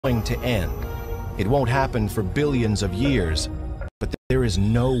going to end. It won't happen for billions of years, but there is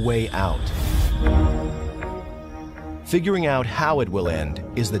no way out. Figuring out how it will end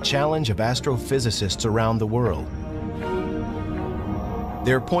is the challenge of astrophysicists around the world.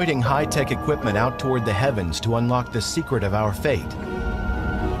 They're pointing high-tech equipment out toward the heavens to unlock the secret of our fate.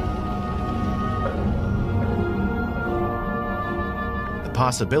 The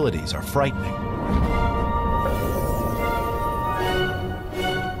possibilities are frightening.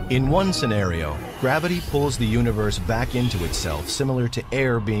 In one scenario, gravity pulls the universe back into itself, similar to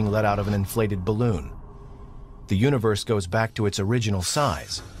air being let out of an inflated balloon. The universe goes back to its original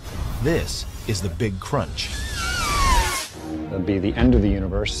size. This is the Big Crunch. That'd be the end of the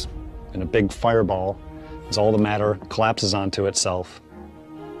universe, and a big fireball, as all the matter collapses onto itself.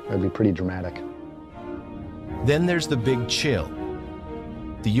 That'd be pretty dramatic. Then there's the Big Chill.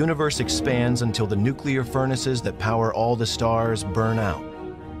 The universe expands until the nuclear furnaces that power all the stars burn out.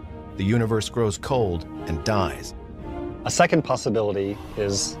 The universe grows cold and dies. A second possibility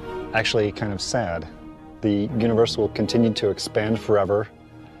is actually kind of sad. The universe will continue to expand forever,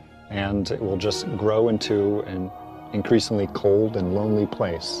 and it will just grow into an increasingly cold and lonely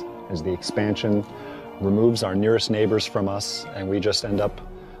place as the expansion removes our nearest neighbors from us, and we just end up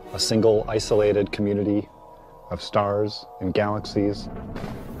a single isolated community of stars and galaxies.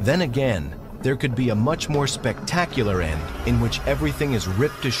 Then again, there could be a much more spectacular end in which everything is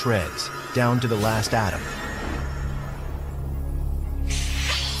ripped to shreds, down to the last atom.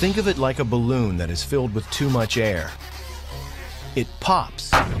 Think of it like a balloon that is filled with too much air. It pops.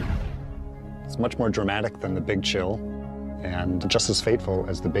 It's much more dramatic than the Big Chill, and just as fateful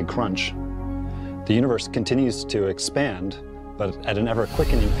as the Big Crunch. The universe continues to expand, but at an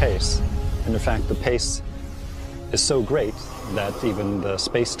ever-quickening pace. And in fact, the pace is so great that even the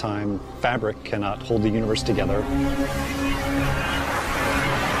space-time fabric cannot hold the universe together.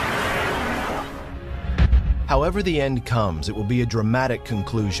 However the end comes, it will be a dramatic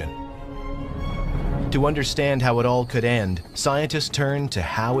conclusion. To understand how it all could end, scientists turn to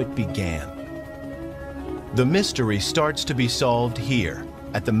how it began. The mystery starts to be solved here,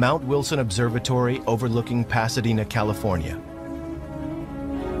 at the Mount Wilson Observatory overlooking Pasadena, California.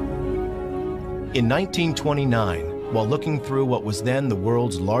 In 1929, while looking through what was then the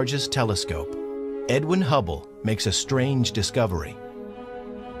world's largest telescope, Edwin Hubble makes a strange discovery.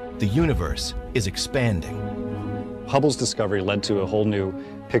 The universe is expanding. Hubble's discovery led to a whole new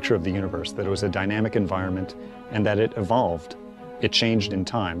picture of the universe, that it was a dynamic environment and that it evolved. It changed in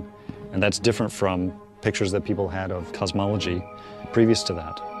time, and that's different from pictures that people had of cosmology previous to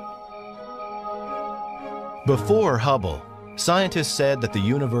that. Before Hubble, scientists said that the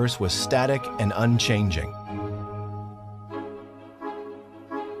universe was static and unchanging.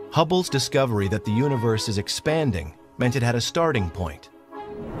 Hubble's discovery that the universe is expanding meant it had a starting point,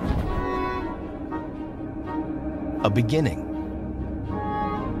 a beginning.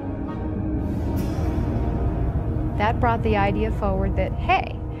 That brought the idea forward that,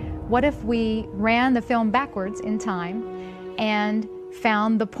 hey, what if we ran the film backwards in time and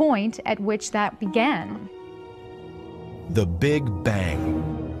found the point at which that began? The Big Bang.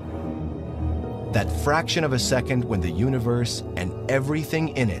 That fraction of a second when the universe and everything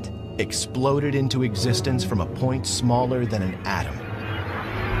in it exploded into existence from a point smaller than an atom.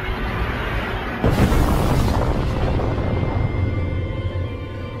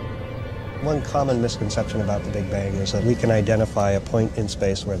 One common misconception about the Big Bang is that we can identify a point in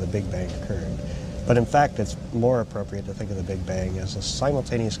space where the Big Bang occurred. But in fact, it's more appropriate to think of the Big Bang as a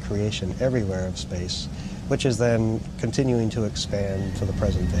simultaneous creation everywhere of space, which is then continuing to expand to the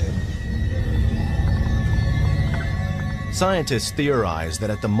present day. Scientists theorize that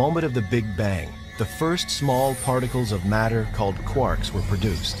at the moment of the Big Bang, the first small particles of matter called quarks were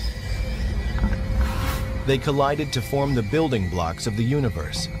produced. They collided to form the building blocks of the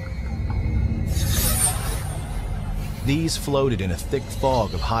universe. These floated in a thick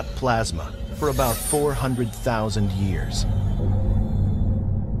fog of hot plasma for about 400,000 years.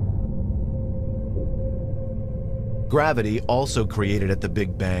 Gravity, also created at the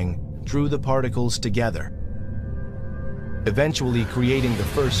Big Bang, drew the particles together, eventually creating the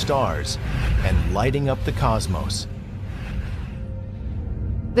first stars and lighting up the cosmos.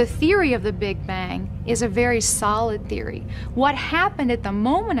 The theory of the Big Bang is a very solid theory. What happened at the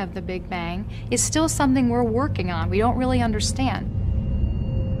moment of the Big Bang is still something we're working on. We don't really understand.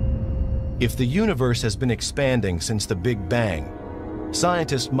 If the universe has been expanding since the Big Bang,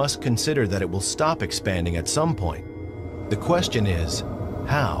 scientists must consider that it will stop expanding at some point. The question is,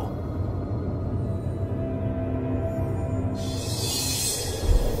 how?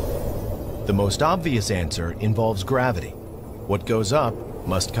 The most obvious answer involves gravity. What goes up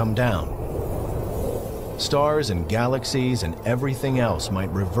must come down. Stars and galaxies and everything else might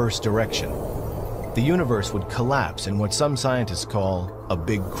reverse direction. The universe would collapse in what some scientists call a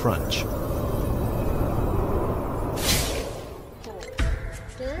big crunch.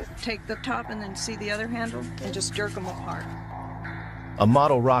 Take the top and then see the other handle and just jerk them apart. A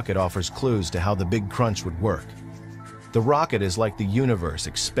model rocket offers clues to how the big crunch would work. The rocket is like the universe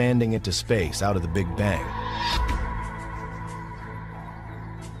expanding into space out of the Big Bang.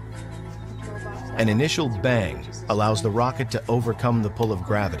 An initial bang allows the rocket to overcome the pull of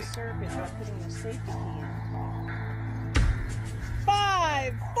gravity.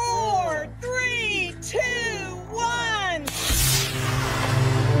 5, 4, 3, 2, 1.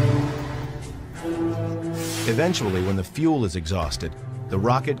 Eventually, when the fuel is exhausted, the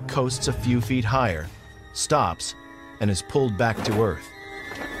rocket coasts a few feet higher, stops, and is pulled back to Earth.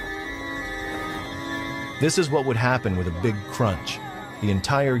 This is what would happen with a big crunch. The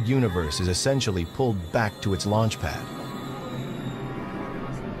entire universe is essentially pulled back to its launch pad.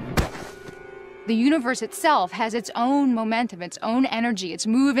 The universe itself has its own momentum, its own energy. It's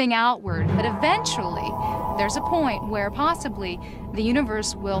moving outward. But eventually, there's a point where possibly the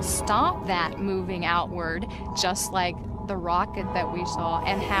universe will stop that moving outward, just like the rocket that we saw,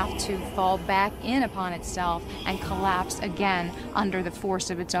 and have to fall back in upon itself and collapse again under the force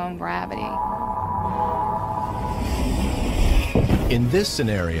of its own gravity. In this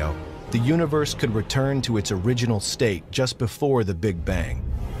scenario, the universe could return to its original state just before the Big Bang,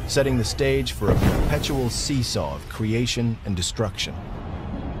 setting the stage for a perpetual seesaw of creation and destruction.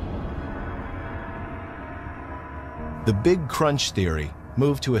 The Big Crunch theory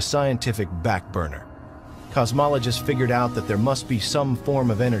moved to a scientific back burner. Cosmologists figured out that there must be some form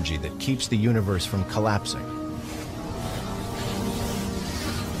of energy that keeps the universe from collapsing.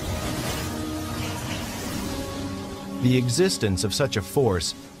 The existence of such a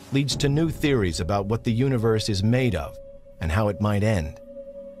force leads to new theories about what the universe is made of and how it might end.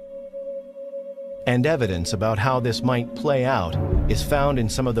 And evidence about how this might play out is found in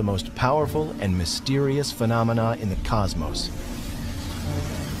some of the most powerful and mysterious phenomena in the cosmos: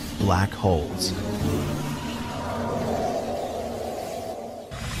 black holes.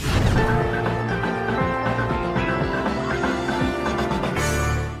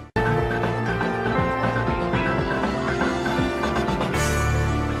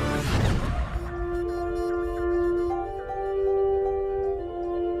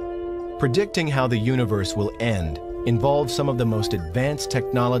 Predicting how the universe will end involves some of the most advanced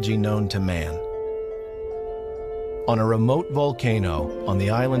technology known to man. On a remote volcano on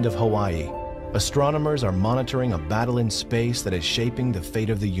the island of Hawaii, astronomers are monitoring a battle in space that is shaping the fate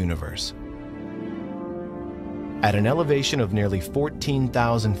of the universe. At an elevation of nearly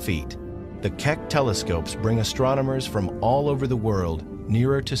 14,000 feet, the Keck telescopes bring astronomers from all over the world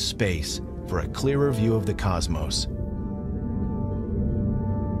nearer to space for a clearer view of the cosmos.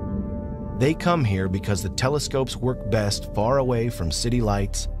 They come here because the telescopes work best far away from city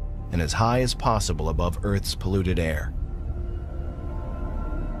lights and as high as possible above Earth's polluted air.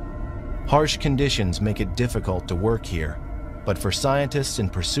 Harsh conditions make it difficult to work here, but for scientists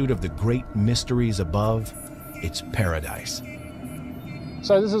in pursuit of the great mysteries above, it's paradise.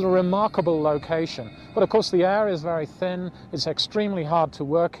 So this is a remarkable location, but of course the air is very thin, it's extremely hard to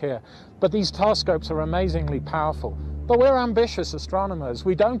work here, but these telescopes are amazingly powerful. But we're ambitious astronomers.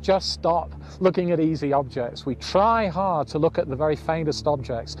 We don't just stop looking at easy objects. We try hard to look at the very faintest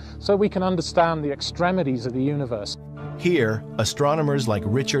objects so we can understand the extremities of the universe. Here, astronomers like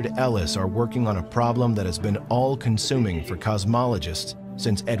Richard Ellis are working on a problem that has been all-consuming for cosmologists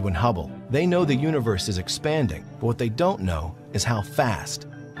since Edwin Hubble. They know the universe is expanding, but what they don't know is how fast.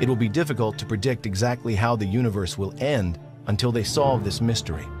 It will be difficult to predict exactly how the universe will end until they solve this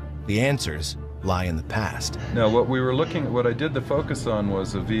mystery. The answers lie in the past. Now, what I did the focus on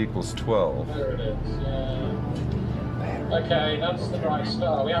was a V equals 12. There it is, yeah. Okay, that's the bright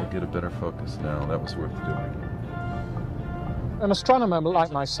star. I'll get a better focus now. That was worth doing. An astronomer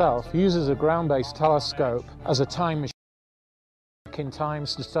like myself uses a ground-based telescope as a time machine in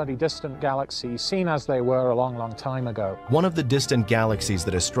times to study distant galaxies seen as they were a long, long time ago. One of the distant galaxies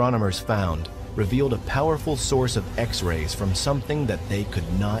that astronomers found revealed a powerful source of X-rays from something that they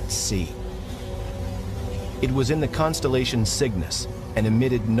could not see. It was in the constellation Cygnus and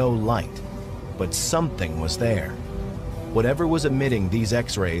emitted no light, but something was there. Whatever was emitting these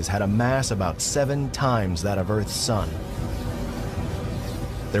X-rays had a mass about 7 times that of Earth's sun.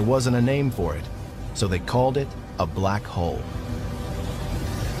 There wasn't a name for it, so they called it a black hole.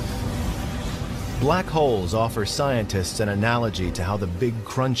 Black holes offer scientists an analogy to how the Big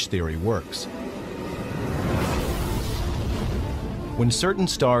Crunch theory works. When certain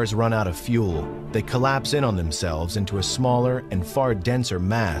stars run out of fuel, they collapse in on themselves into a smaller and far denser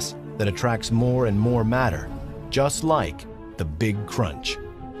mass that attracts more and more matter, just like the Big Crunch.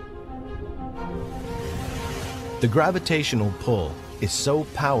 The gravitational pull is so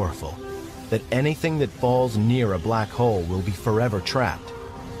powerful that anything that falls near a black hole will be forever trapped.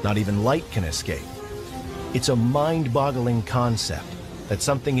 Not even light can escape. It's a mind-boggling concept that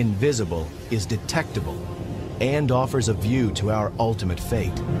something invisible is detectable and offers a view to our ultimate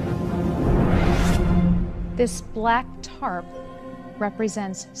fate. This black tarp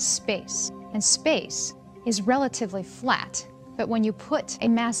represents space, and space is relatively flat. But when you put a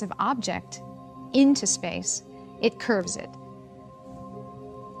massive object into space, it curves it.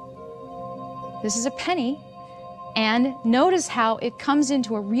 This is a penny, and notice how it comes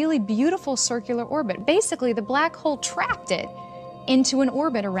into a really beautiful circular orbit. Basically, the black hole trapped it into an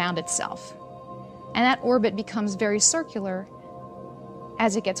orbit around itself. And that orbit becomes very circular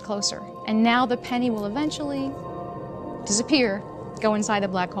as it gets closer. And now the penny will eventually disappear, go inside the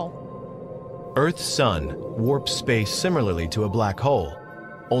black hole. Earth's sun warps space similarly to a black hole,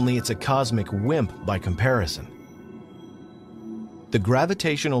 only it's a cosmic wimp by comparison. The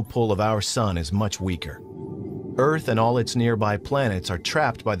gravitational pull of our sun is much weaker. Earth and all its nearby planets are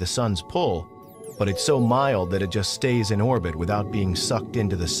trapped by the sun's pull, but it's so mild that it just stays in orbit without being sucked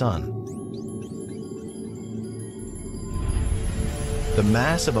into the sun. The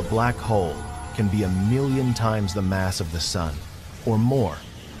mass of a black hole can be 1,000,000 times the mass of the sun, or more,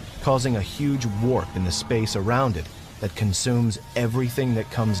 causing a huge warp in the space around it that consumes everything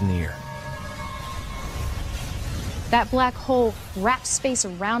that comes near. That black hole wraps space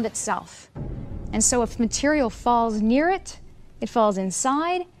around itself. And so if material falls near it, it falls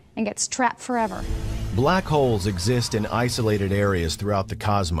inside and gets trapped forever. Black holes exist in isolated areas throughout the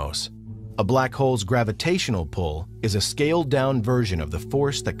cosmos. A black hole's gravitational pull is a scaled-down version of the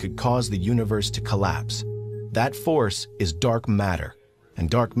force that could cause the universe to collapse. That force is dark matter, and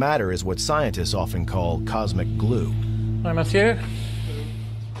dark matter is what scientists often call cosmic glue. Hi, Matthew.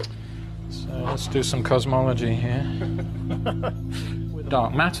 So let's do some cosmology here.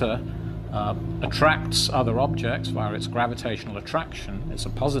 Dark matter attracts other objects via its gravitational attraction. It's a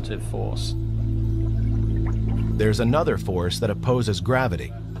positive force. There's another force that opposes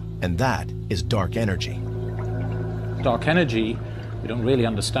gravity, and that is dark energy. Dark energy, we don't really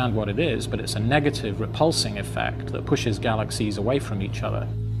understand what it is, but it's a negative repulsing effect that pushes galaxies away from each other.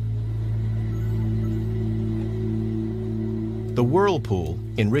 The whirlpool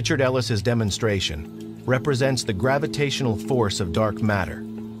in Richard Ellis's demonstration represents the gravitational force of dark matter.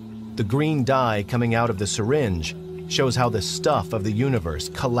 The green dye coming out of the syringe shows how the stuff of the universe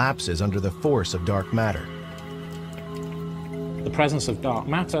collapses under the force of dark matter. The presence of dark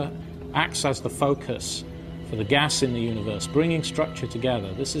matter acts as the focus for the gas in the universe, bringing structure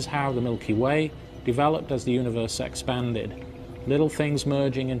together. This is how the Milky Way developed as the universe expanded. Little things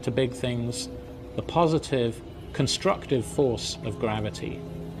merging into big things, the positive, constructive force of gravity.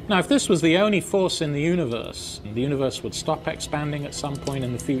 Now, if this was the only force in the universe would stop expanding at some point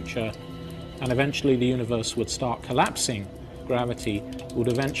in the future, and eventually the universe would start collapsing. Gravity would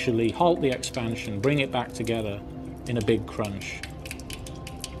eventually halt the expansion, bring it back together in a big crunch.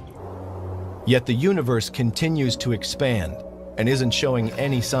 Yet the universe continues to expand and isn't showing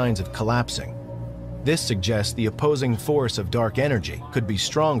any signs of collapsing. This suggests the opposing force of dark energy could be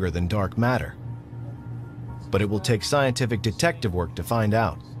stronger than dark matter. But it will take scientific detective work to find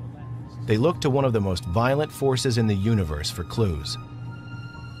out. They look to one of the most violent forces in the universe for clues.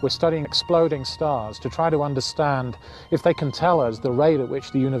 We're studying exploding stars to try to understand if they can tell us the rate at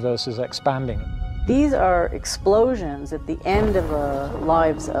which the universe is expanding. These are explosions at the end of the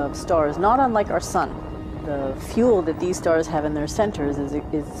lives of stars, not unlike our sun. The fuel that these stars have in their centers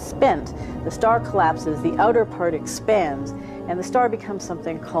is spent. The star collapses, the outer part expands, and the star becomes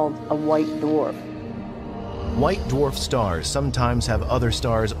something called a white dwarf. White dwarf stars sometimes have other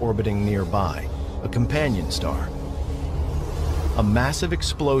stars orbiting nearby, a companion star. A massive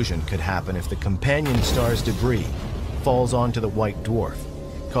explosion could happen if the companion star's debris falls onto the white dwarf,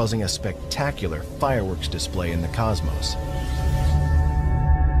 causing a spectacular fireworks display in the cosmos.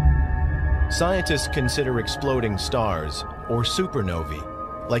 Scientists consider exploding stars, or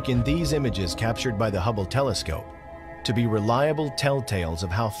supernovae, like in these images captured by the Hubble telescope, to be reliable telltales of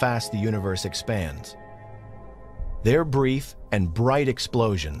how fast the universe expands. Their brief and bright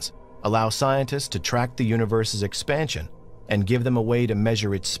explosions allow scientists to track the universe's expansion and give them a way to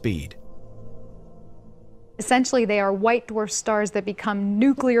measure its speed. Essentially, they are white dwarf stars that become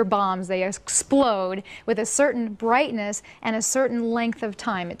nuclear bombs. They explode with a certain brightness and a certain length of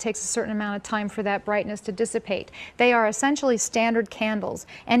time. It takes a certain amount of time for that brightness to dissipate. They are essentially standard candles.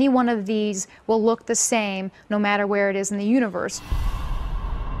 Any one of these will look the same no matter where it is in the universe.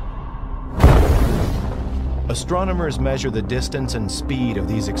 Astronomers measure the distance and speed of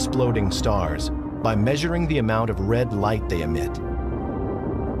these exploding stars by measuring the amount of red light they emit.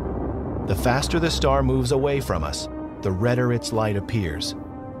 The faster the star moves away from us, the redder its light appears.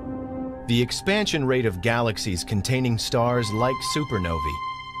 The expansion rate of galaxies containing stars like supernovae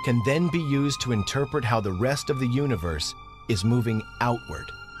can then be used to interpret how the rest of the universe is moving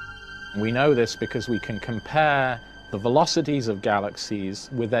outward. We know this because we can compare the velocities of galaxies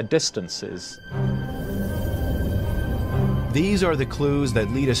with their distances. These are the clues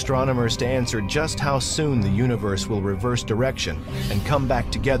that lead astronomers to answer just how soon the universe will reverse direction and come back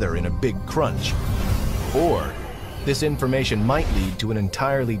together in a big crunch. Or, this information might lead to an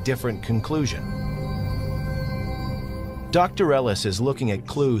entirely different conclusion. Dr. Ellis is looking at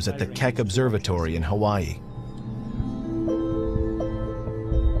clues at the Keck Observatory in Hawaii.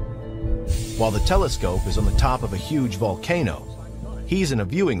 While the telescope is on the top of a huge volcano, he's in a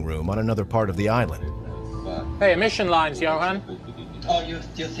viewing room on another part of the island. Hey, emission lines, Johan. Oh, you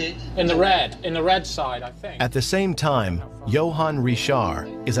see it? In the red side, I think. At the same time, Johan Richard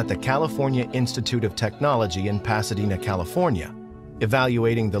is at the California Institute of Technology in Pasadena, California,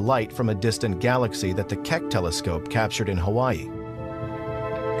 evaluating the light from a distant galaxy that the Keck telescope captured in Hawaii.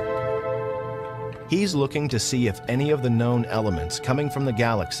 He's looking to see if any of the known elements coming from the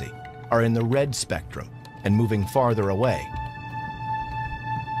galaxy are in the red spectrum and moving farther away.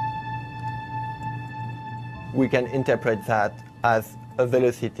 We can interpret that as a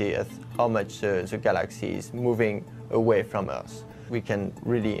velocity, as how much the galaxy is moving away from us. We can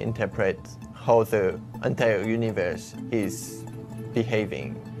really interpret how the entire universe is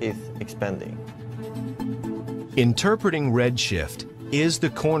behaving, is expanding. Interpreting redshift is the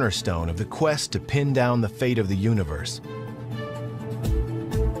cornerstone of the quest to pin down the fate of the universe.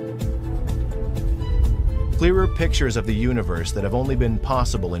 Clearer pictures of the universe that have only been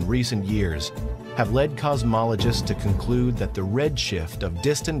possible in recent years have led cosmologists to conclude that the redshift of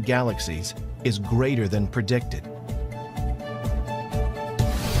distant galaxies is greater than predicted.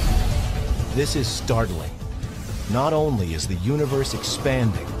 This is startling. Not only is the universe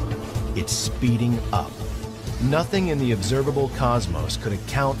expanding, it's speeding up. Nothing in the observable cosmos could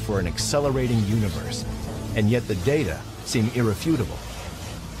account for an accelerating universe, and yet the data seem irrefutable.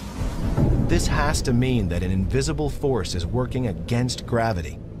 This has to mean that an invisible force is working against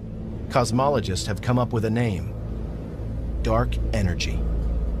gravity. Cosmologists have come up with a name: dark energy.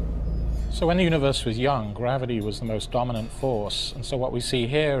 So when the universe was young, gravity was the most dominant force. And so what we see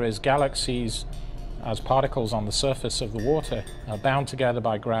here is galaxies as particles on the surface of the water are bound together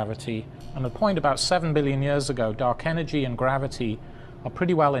by gravity. And at a point about 7 billion years ago, dark energy and gravity are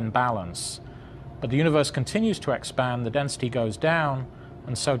pretty well in balance. But the universe continues to expand, the density goes down,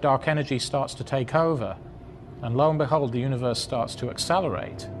 and so dark energy starts to take over. And lo and behold, the universe starts to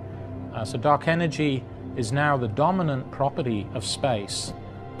accelerate. So dark energy is now the dominant property of space.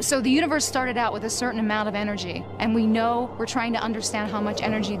 So the universe started out with a certain amount of energy, and we know we're trying to understand how much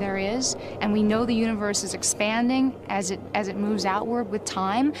energy there is, and we know the universe is expanding as it moves outward with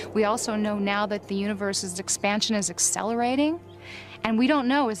time. We also know now that the universe's expansion is accelerating, and we don't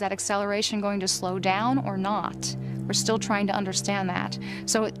know, is that acceleration going to slow down or not? We're still trying to understand that.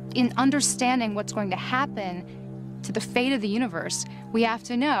 So in understanding what's going to happen to the fate of the universe, we have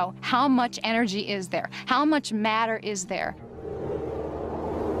to know how much energy is there, how much matter is there.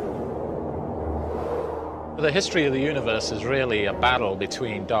 The history of the universe is really a battle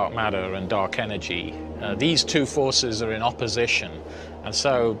between dark matter and dark energy. These two forces are in opposition, and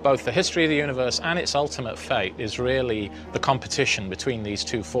so both the history of the universe and its ultimate fate is really the competition between these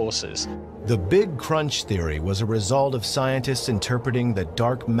two forces. The Big Crunch theory was a result of scientists interpreting that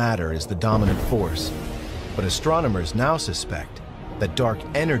dark matter is the dominant force. But astronomers now suspect that dark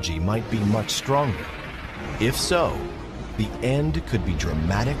energy might be much stronger. If so, the end could be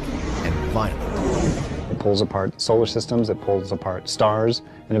dramatic and violent. It pulls apart solar systems, it pulls apart stars,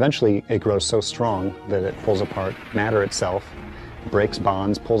 and eventually it grows so strong that it pulls apart matter itself, breaks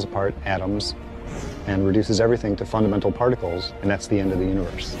bonds, pulls apart atoms, and reduces everything to fundamental particles, and that's the end of the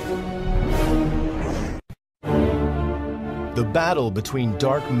universe. The battle between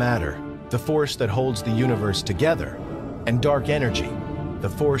dark matter, the force that holds the universe together, and dark energy, the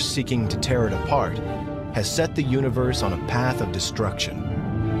force seeking to tear it apart, has set the universe on a path of destruction.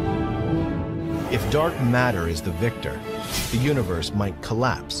 If dark matter is the victor, the universe might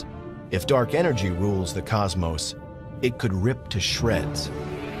collapse, If dark energy rules the cosmos, it could rip to shreds.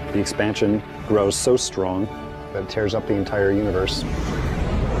 The expansion grows so strong that it tears up the entire universe.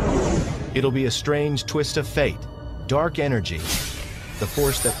 It'll be a strange twist of fate. Dark energy, the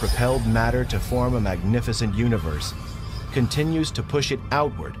force that propelled matter to form a magnificent universe, continues to push it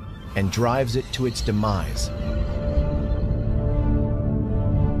outward and drives it to its demise.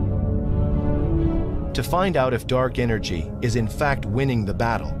 To find out if dark energy is in fact winning the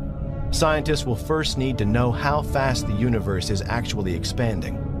battle, scientists will first need to know how fast the universe is actually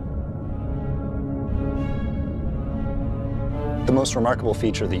expanding. The most remarkable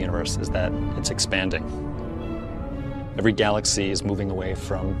feature of the universe is that it's expanding. Every galaxy is moving away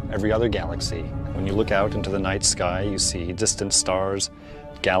from every other galaxy. When you look out into the night sky, you see distant stars,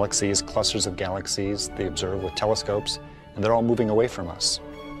 galaxies, clusters of galaxies they observe with telescopes, and they're all moving away from us.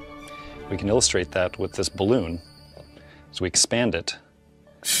 We can illustrate that with this balloon. As we expand it,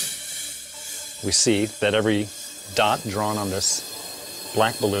 we see that every dot drawn on this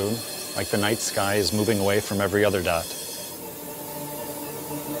black balloon, like the night sky, is moving away from every other dot.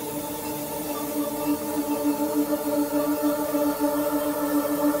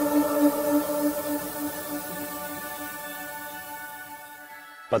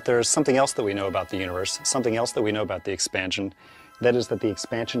 But there's something else that we know about the universe, something else that we know about the expansion. That is that the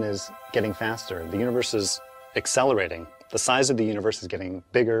expansion is getting faster. The universe is accelerating. The size of the universe is getting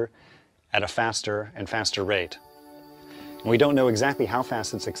bigger at a faster and faster rate. And we don't know exactly how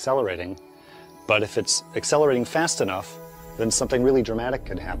fast it's accelerating, but if it's accelerating fast enough, then something really dramatic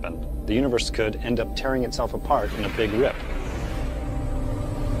could happen. The universe could end up tearing itself apart in a big rip.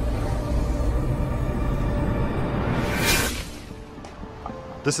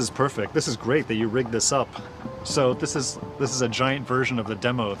 This is perfect. This is great that you rigged this up. So this is a giant version of the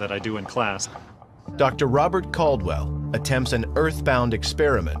demo that I do in class. Dr. Robert Caldwell attempts an earthbound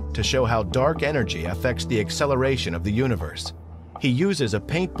experiment to show how dark energy affects the acceleration of the universe. He uses a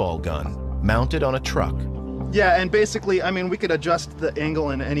paintball gun mounted on a truck. Yeah, and basically, I mean, we could adjust the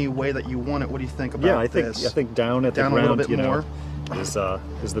angle in any way that you want it. What do you think about this? I think down at the down ground, a little bit more is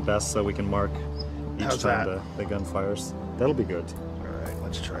the best, so we can mark each time the gun fires. That'll be good.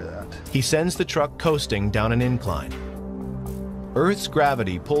 Let's try that. He sends the truck coasting down an incline. Earth's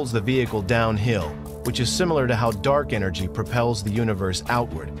gravity pulls the vehicle downhill, which is similar to how dark energy propels the universe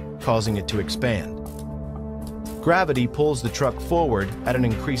outward, causing it to expand. Gravity pulls the truck forward at an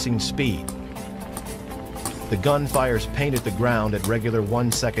increasing speed. The gun fires paint at the ground at regular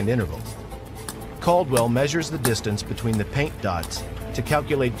 1-second intervals. Caldwell measures the distance between the paint dots to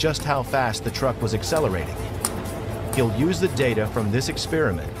calculate just how fast the truck was accelerating. He'll use the data from this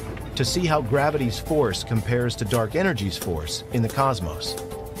experiment to see how gravity's force compares to dark energy's force in the cosmos.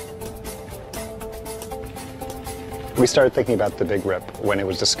 We started thinking about the Big Rip when it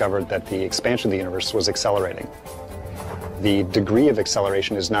was discovered that the expansion of the universe was accelerating. The degree of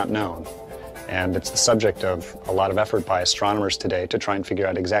acceleration is not known, and it's the subject of a lot of effort by astronomers today to try and figure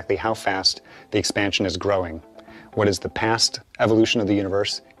out exactly how fast the expansion is growing. What is the past evolution of the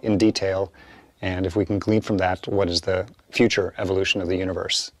universe in detail, and if we can glean from that, what is the future evolution of the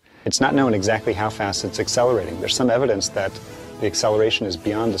universe? It's not known exactly how fast it's accelerating. There's some evidence that the acceleration is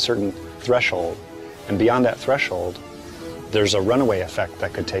beyond a certain threshold, and beyond that threshold, there's a runaway effect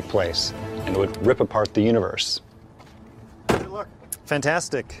that could take place, and it would rip apart the universe. Good luck.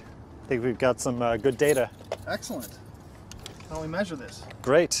 Fantastic. I think we've got some good data. Excellent. How do we measure this?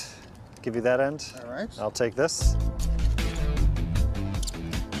 Great. Give you that end. All right. I'll take this.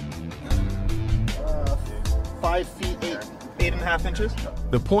 5 feet 8.5 inches.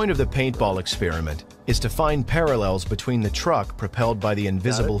 The point of the paintball experiment is to find parallels between the truck propelled by the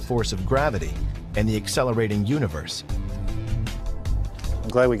invisible force of gravity and the accelerating universe. I'm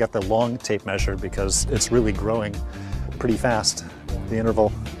glad we got the long tape measured because it's really growing pretty fast, the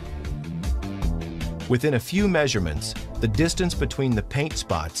interval. Within a few measurements, the distance between the paint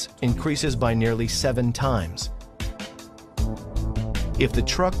spots increases by nearly 7 times. If the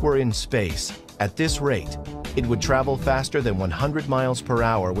truck were in space, at this rate, it would travel faster than 100 miles per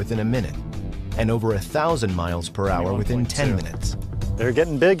hour within a minute, and over 1,000 miles per hour within 10 minutes. They're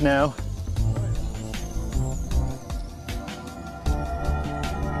getting big now.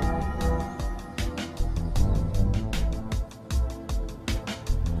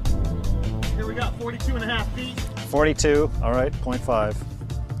 Here we got 42.5 feet. 42, all right,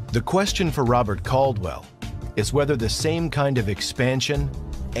 0.5. The question for Robert Caldwell is whether the same kind of expansion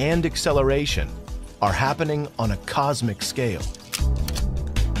and acceleration are happening on a cosmic scale.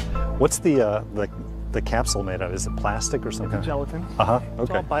 What's the capsule made of? Is it plastic or something? Gelatin. Okay. It's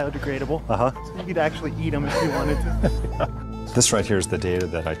all biodegradable. So you could actually eat them if you wanted to. This right here is the data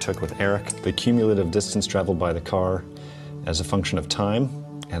that I took with Eric, the cumulative distance traveled by the car as a function of time.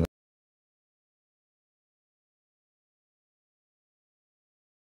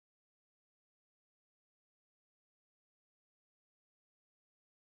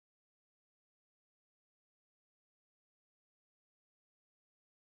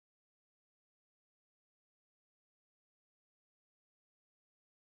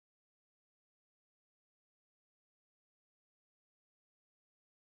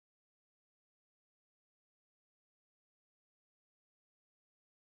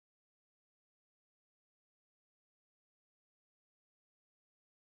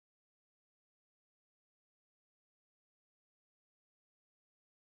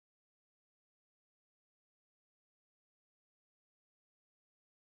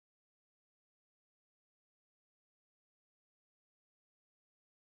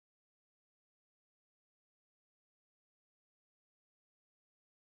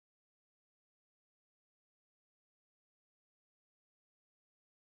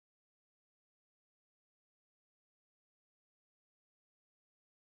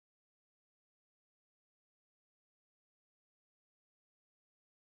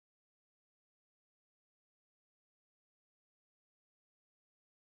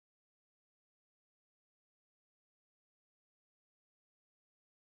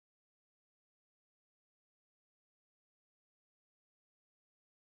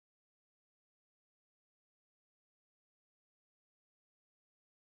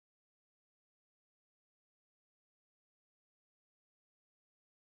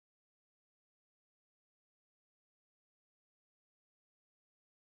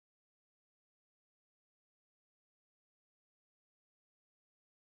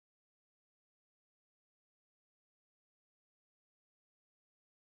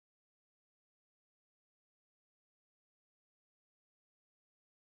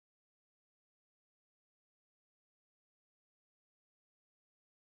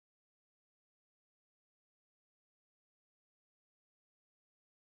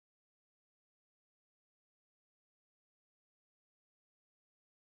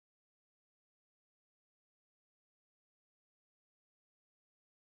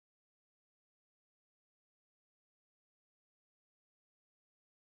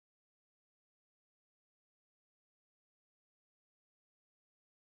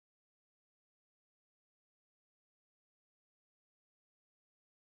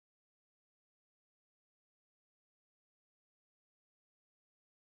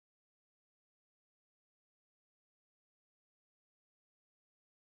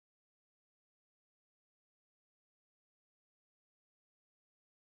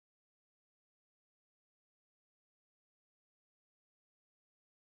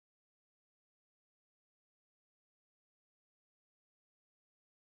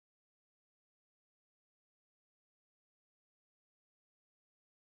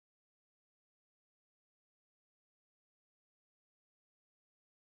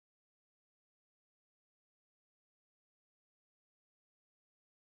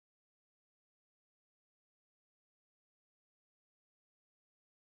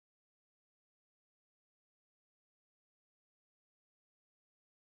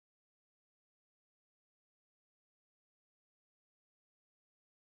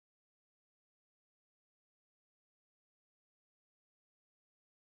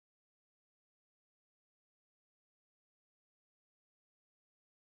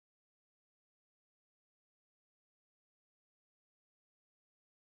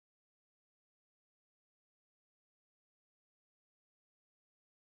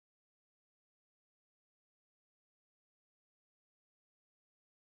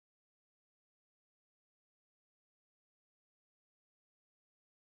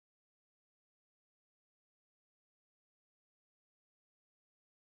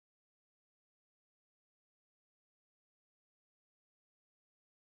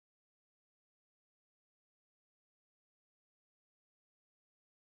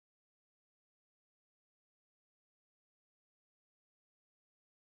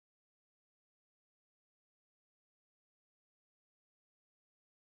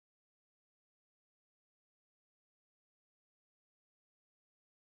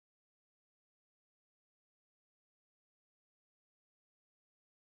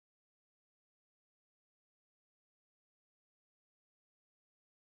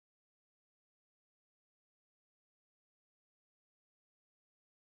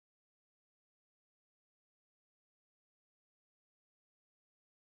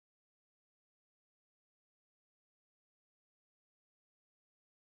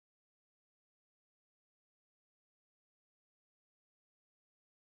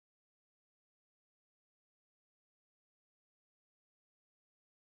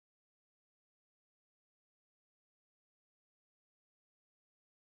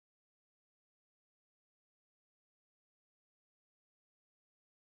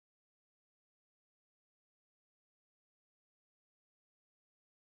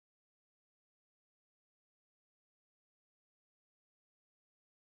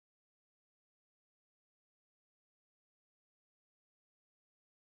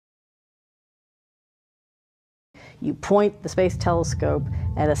 You point the space telescope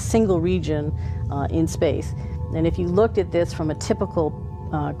at a single region in space. And if you looked at this from a typical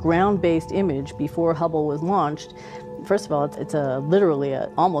ground-based image before Hubble was launched, first of all, it's literally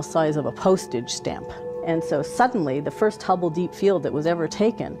almost size of a postage stamp. And so suddenly, the first Hubble Deep Field that was ever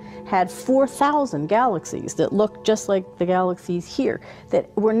taken had 4,000 galaxies that looked just like the galaxies here,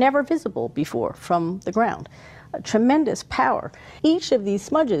 that were never visible before from the ground. A tremendous power. Each of these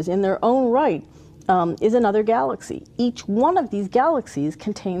smudges in their own right is another galaxy. Each one of these galaxies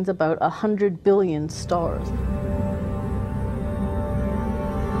contains about 100 billion stars.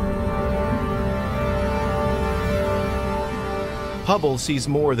 Hubble sees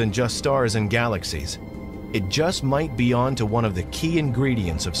more than just stars and galaxies. It just might be on to one of the key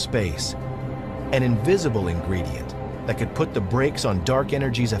ingredients of space, an invisible ingredient that could put the brakes on dark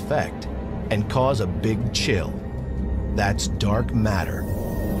energy's effect and cause a big chill. That's dark matter.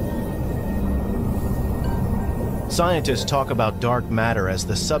 Scientists talk about dark matter as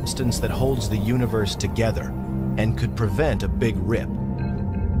the substance that holds the universe together and could prevent a big rip.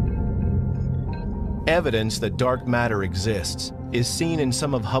 Evidence that dark matter exists is seen in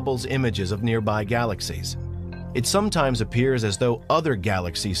some of Hubble's images of nearby galaxies. It sometimes appears as though other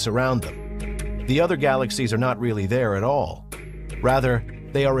galaxies surround them. The other galaxies are not really there at all. Rather,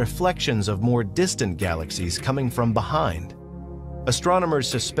 they are reflections of more distant galaxies coming from behind. Astronomers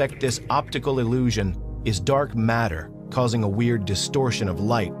suspect this optical illusion is dark matter causing a weird distortion of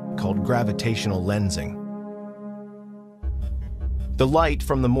light called gravitational lensing. The light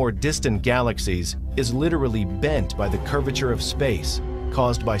from the more distant galaxies is literally bent by the curvature of space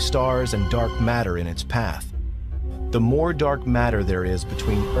caused by stars and dark matter in its path. The more dark matter there is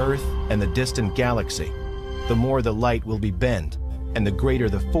between Earth and the distant galaxy, the more the light will be bent and the greater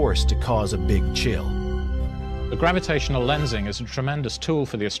the force to cause a big chill. The gravitational lensing is a tremendous tool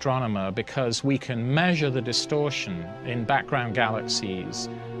for the astronomer because we can measure the distortion in background galaxies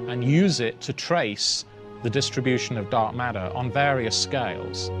and use it to trace the distribution of dark matter on various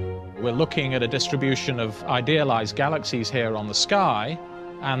scales. We're looking at a distribution of idealized galaxies here on the sky,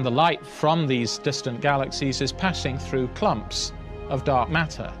 and the light from these distant galaxies is passing through clumps of dark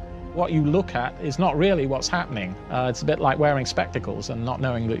matter. What you look at is not really what's happening. It's a bit like wearing spectacles and not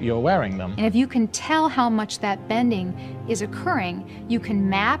knowing that you're wearing them. And if you can tell how much that bending is occurring, you can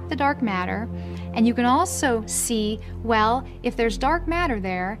map the dark matter, and you can also see, well, if there's dark matter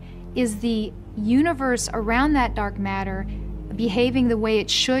there, is the universe around that dark matter behaving the way it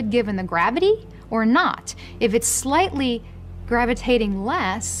should given the gravity or not? If it's slightly gravitating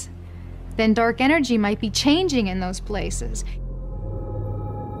less, then dark energy might be changing in those places.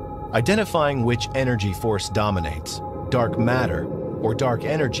 Identifying which energy force dominates, dark matter or dark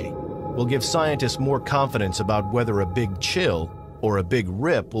energy, will give scientists more confidence about whether a big chill or a big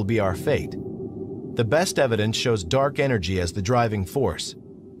rip will be our fate. The best evidence shows dark energy as the driving force,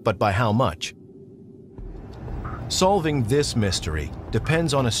 but by how much? Solving this mystery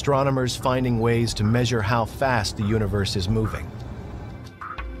depends on astronomers finding ways to measure how fast the universe is moving.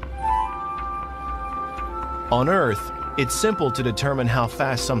 On Earth, it's simple to determine how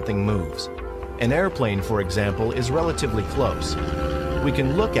fast something moves. An airplane, for example, is relatively close. We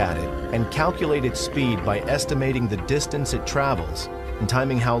can look at it and calculate its speed by estimating the distance it travels and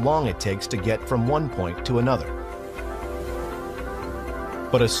timing how long it takes to get from one point to another.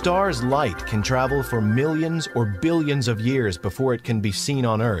 But a star's light can travel for millions or billions of years before it can be seen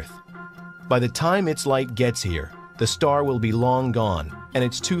on Earth. By the time its light gets here, the star will be long gone, and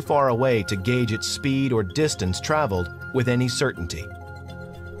it's too far away to gauge its speed or distance traveled with any certainty.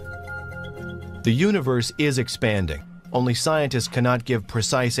 The universe is expanding, only scientists cannot give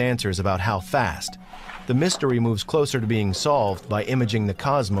precise answers about how fast. The mystery moves closer to being solved by imaging the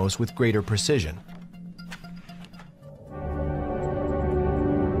cosmos with greater precision.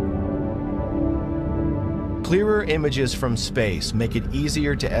 Clearer images from space make it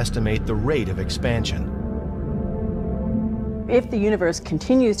easier to estimate the rate of expansion. If the universe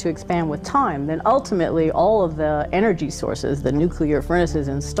continues to expand with time, then ultimately all of the energy sources, the nuclear furnaces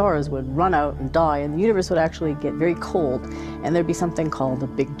in stars, would run out and die, and the universe would actually get very cold, and there'd be something called a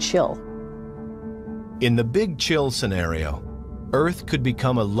big chill. In the big chill scenario, Earth could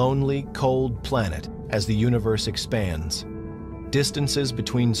become a lonely, cold planet as the universe expands. Distances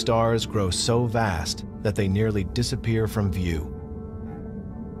between stars grow so vast that they nearly disappear from view.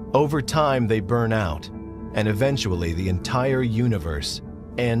 Over time, they burn out, and eventually the entire universe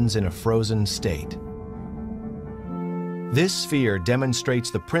ends in a frozen state. This sphere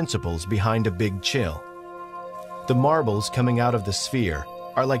demonstrates the principles behind a big chill. The marbles coming out of the sphere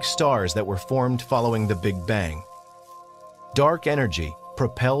are like stars that were formed following the Big Bang. Dark energy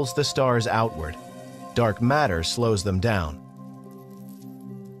propels the stars outward, dark matter slows them down.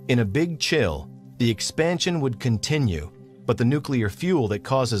 In a big chill, the expansion would continue, but the nuclear fuel that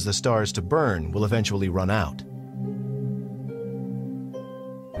causes the stars to burn will eventually run out.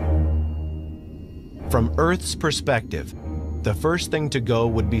 From Earth's perspective, the first thing to go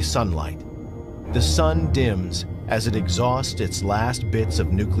would be sunlight. The sun dims as it exhausts its last bits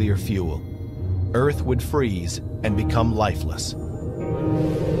of nuclear fuel. Earth would freeze and become lifeless.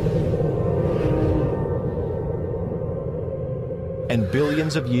 And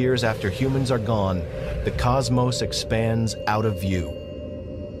billions of years after humans are gone, the cosmos expands out of view.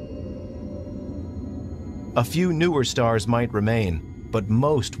 A few newer stars might remain, but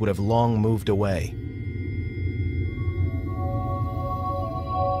most would have long moved away.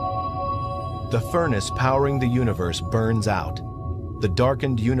 The furnace powering the universe burns out. The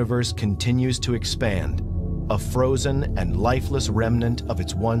darkened universe continues to expand, a frozen and lifeless remnant of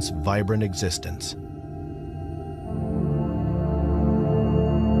its once vibrant existence.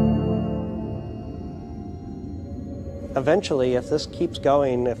 Eventually, if this keeps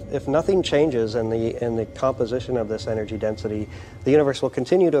going, if nothing changes in the composition of this energy density, the universe will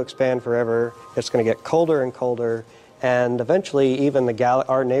continue to expand forever. It's going to get colder and colder, and eventually even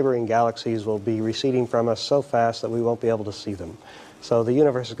our neighboring galaxies will be receding from us so fast that we won't be able to see them. So the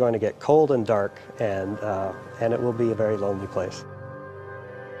universe is going to get cold and dark, and it will be a very lonely place.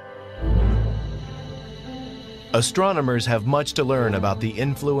 Astronomers have much to learn about the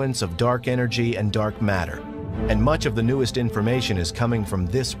influence of dark energy and dark matter, and much of the newest information is coming from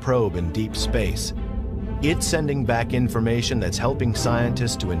this probe in deep space. It's sending back information that's helping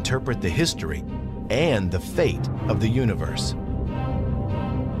scientists to interpret the history and the fate of the universe.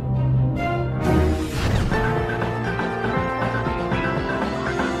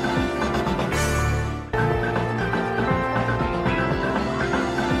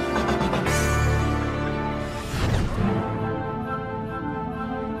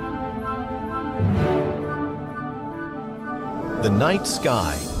 The night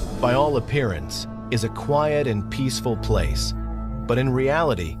sky, by all appearance, is a quiet and peaceful place, but in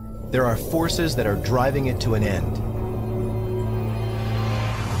reality, there are forces that are driving it to an end.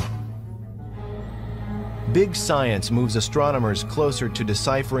 Big science moves astronomers closer to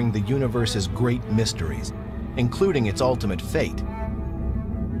deciphering the universe's great mysteries, including its ultimate fate.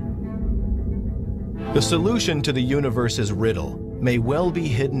 The solution to the universe's riddle may well be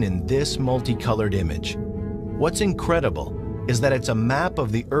hidden in this multicolored image. What's incredible is that it's a map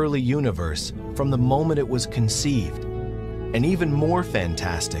of the early universe from the moment it was conceived. And even more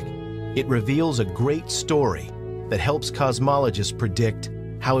fantastic, it reveals a great story that helps cosmologists predict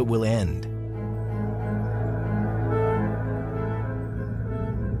how it will end.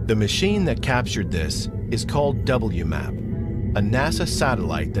 The machine that captured this is called WMAP, a NASA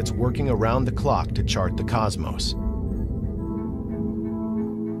satellite that's working around the clock to chart the cosmos.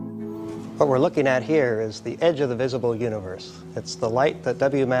 What we're looking at here is the edge of the visible universe. It's the light that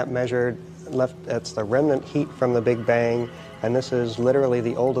WMAP measured, it's the remnant heat from the Big Bang, and this is literally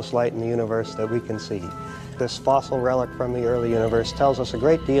the oldest light in the universe that we can see. This fossil relic from the early universe tells us a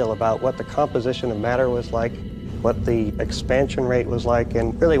great deal about what the composition of matter was like, what the expansion rate was like,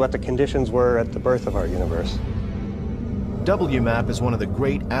 and really what the conditions were at the birth of our universe. WMAP is one of the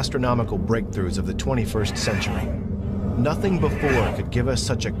great astronomical breakthroughs of the 21st century. Nothing before could give us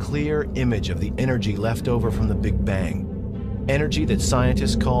such a clear image of the energy left over from the Big Bang, energy that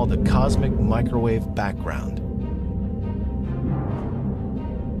scientists call the cosmic microwave background.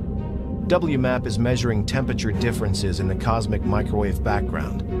 WMAP is measuring temperature differences in the cosmic microwave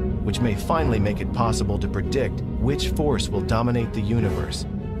background, which may finally make it possible to predict which force will dominate the universe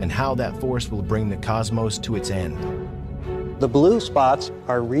and how that force will bring the cosmos to its end. The blue spots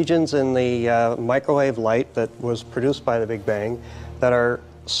are regions in the microwave light that was produced by the Big Bang that are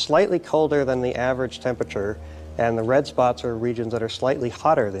slightly colder than the average temperature, and the red spots are regions that are slightly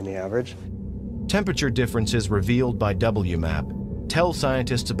hotter than the average. Temperature differences revealed by WMAP tell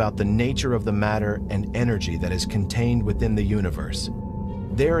scientists about the nature of the matter and energy that is contained within the universe.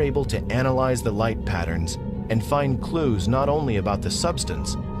 They're able to analyze the light patterns and find clues not only about the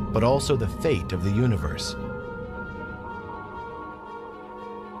substance, but also the fate of the universe.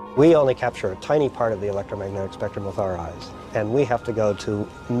 We only capture a tiny part of the electromagnetic spectrum with our eyes, and we have to go to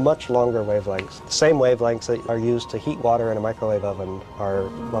much longer wavelengths. The same wavelengths that are used to heat water in a microwave oven are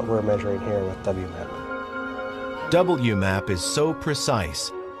what we're measuring here with WMAP. WMAP is so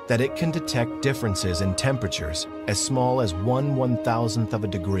precise that it can detect differences in temperatures as small as 1/1000th of a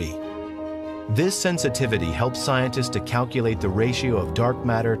degree. This sensitivity helps scientists to calculate the ratio of dark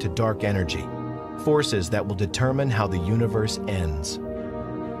matter to dark energy, forces that will determine how the universe ends.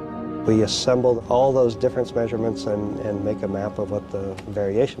 We assemble all those difference measurements and make a map of what the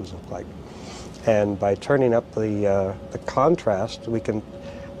variations look like. And by turning up the contrast, we can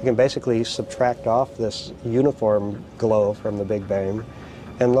basically subtract off this uniform glow from the Big Bang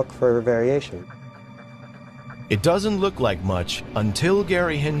and look for variation. It doesn't look like much until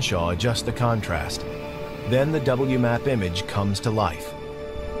Gary Hinshaw adjusts the contrast. Then the WMAP image comes to life.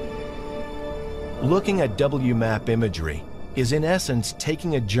 Looking at WMAP imagery is in essence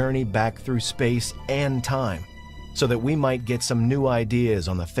taking a journey back through space and time so that we might get some new ideas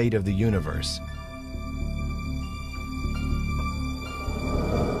on the fate of the universe.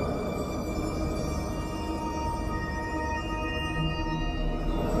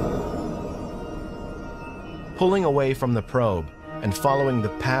 Pulling away from the probe and following the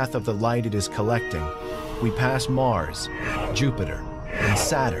path of the light it is collecting, we pass Mars, Jupiter, and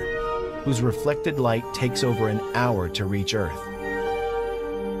Saturn, whose reflected light takes over an hour to reach Earth.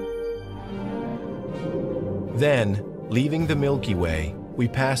 Then, leaving the Milky Way, we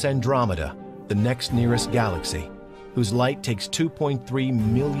pass Andromeda, the next nearest galaxy, whose light takes 2.3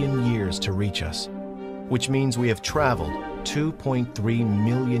 million years to reach us, which means we have traveled 2.3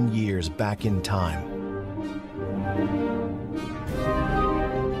 million years back in time.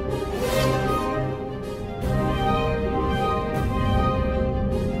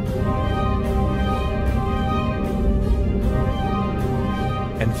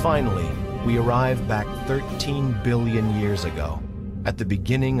 And finally, we arrive back 13 billion years ago, at the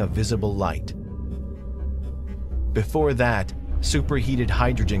beginning of visible light. Before that, superheated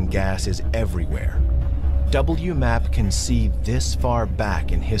hydrogen gas is everywhere. WMAP can see this far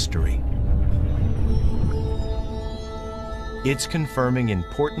back in history. It's confirming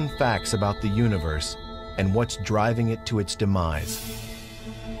important facts about the universe and what's driving it to its demise.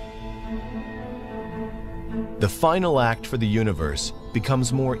 The final act for the universe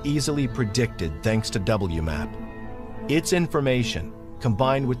becomes more easily predicted thanks to WMAP. Its information,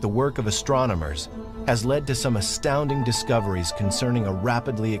 combined with the work of astronomers, has led to some astounding discoveries concerning a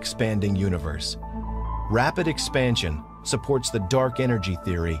rapidly expanding universe. Rapid expansion supports the dark energy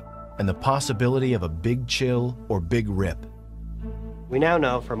theory and the possibility of a big chill or big rip. We now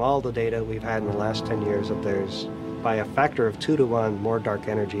know from all the data we've had in the last 10 years that there's, by a factor of 2 to 1, more dark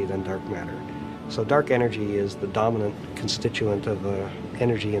energy than dark matter. So dark energy is the dominant constituent of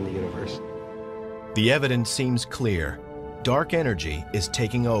energy in the universe. The evidence seems clear. Dark energy is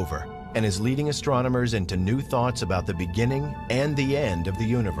taking over and is leading astronomers into new thoughts about the beginning and the end of the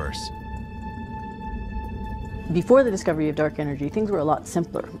universe. Before the discovery of dark energy, things were a lot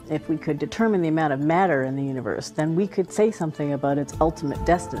simpler. If we could determine the amount of matter in the universe, then we could say something about its ultimate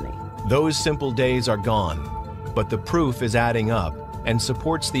destiny. Those simple days are gone, but the proof is adding up and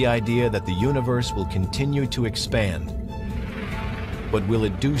supports the idea that the universe will continue to expand. But will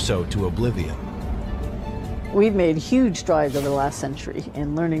it do so to oblivion? We've made huge strides over the last century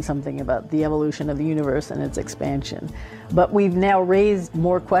in learning something about the evolution of the universe and its expansion. But we've now raised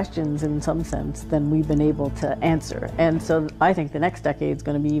more questions in some sense than we've been able to answer. And so I think the next decade is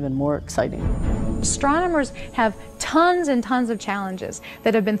going to be even more exciting. Astronomers have tons and tons of challenges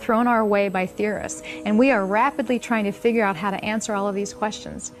that have been thrown our way by theorists, and we are rapidly trying to figure out how to answer all of these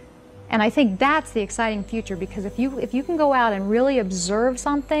questions. And I think that's the exciting future, because if you can go out and really observe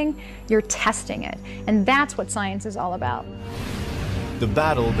something, you're testing it. And that's what science is all about. The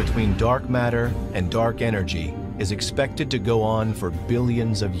battle between dark matter and dark energy is expected to go on for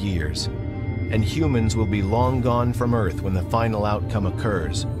billions of years, and humans will be long gone from Earth when the final outcome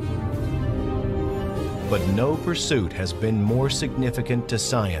occurs. But no pursuit has been more significant to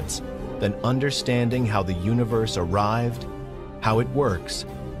science than understanding how the universe arrived, how it works,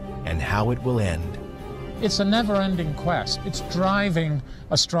 and how it will end. It's a never-ending quest. It's driving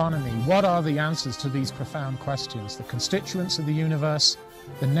astronomy. What are the answers to these profound questions? The constituents of the universe,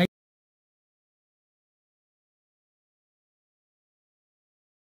 the nature.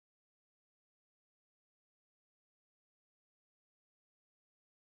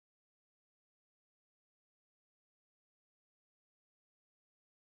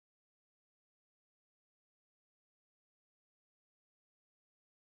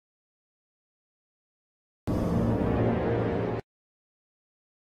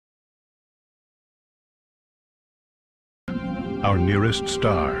 Our nearest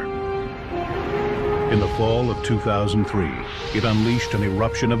star. In the fall of 2003, it unleashed an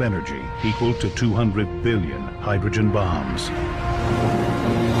eruption of energy equal to 200 billion hydrogen bombs,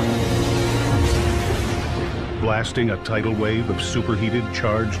 blasting a tidal wave of superheated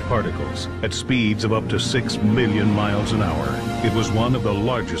charged particles at speeds of up to 6 million miles an hour. It was one of the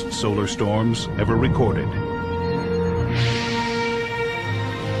largest solar storms ever recorded.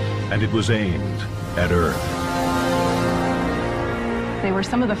 and it was aimed at Earth. They were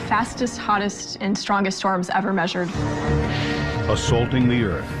some of the fastest, hottest, and strongest storms ever measured. Assaulting the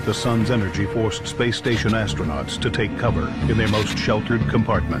Earth, the sun's energy forced space station astronauts to take cover in their most sheltered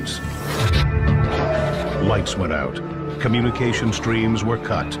compartments. Lights went out. Communication streams were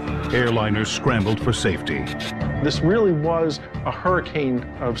cut. Airliners scrambled for safety. This really was a hurricane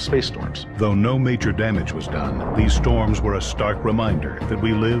of space storms. Though no major damage was done, these storms were a stark reminder that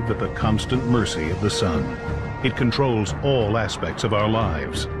we live at the constant mercy of the sun. It controls all aspects of our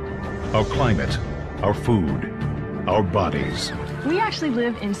lives. Our climate, our food, our bodies. We actually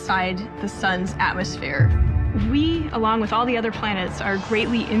live inside the sun's atmosphere. We, along with all the other planets, are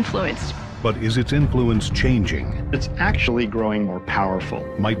greatly influenced. But is its influence changing? It's actually growing more powerful.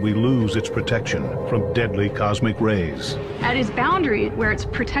 Might we lose its protection from deadly cosmic rays? At its boundary, where it's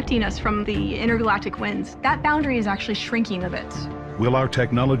protecting us from the intergalactic winds, that boundary is actually shrinking a bit. Will our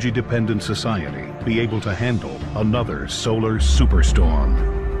technology-dependent society be able to handle another solar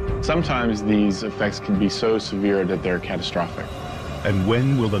superstorm? Sometimes these effects can be so severe that they're catastrophic. And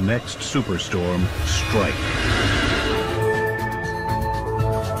when will the next superstorm strike?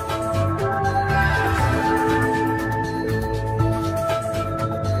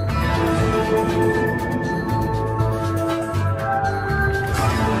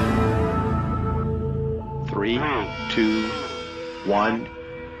 One,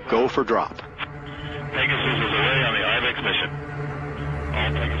 go for drop. Pegasus is away on the IBEX mission.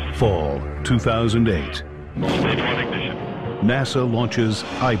 All Pegasus. Fall 2008. Stage 1 ignition. NASA launches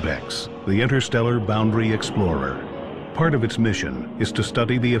IBEX, the Interstellar Boundary Explorer. Part of its mission is to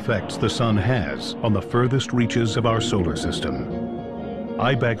study the effects the sun has on the furthest reaches of our solar system.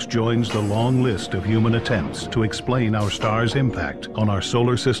 IBEX joins the long list of human attempts to explain our star's impact on our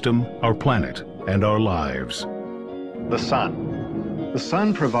solar system, our planet, and our lives. The sun. The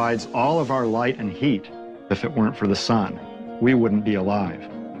sun provides all of our light and heat. If it weren't for the sun, we wouldn't be alive.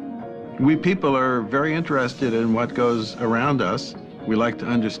 We people are very interested in what goes around us. We like to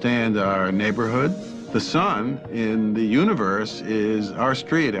understand our neighborhood. The sun in the universe is our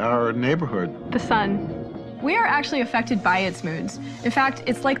street, our neighborhood. The sun. We are actually affected by its moods. In fact,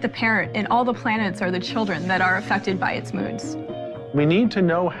 it's like the parent, and all the planets are the children that are affected by its moods. We need to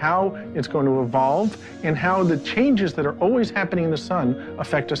know how it's going to evolve and how the changes that are always happening in the sun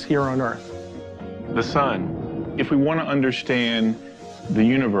affect us here on Earth. The sun. If we want to understand the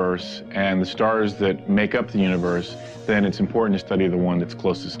universe and the stars that make up the universe, then it's important to study the one that's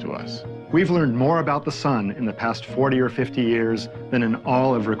closest to us. We've learned more about the sun in the past 40 or 50 years than in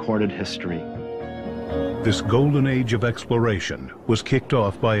all of recorded history. This golden age of exploration was kicked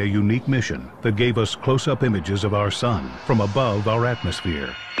off by a unique mission that gave us close-up images of our sun from above our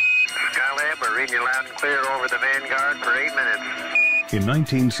atmosphere. Skylab, we're reading you loud and clear over the Vanguard for 8 minutes. In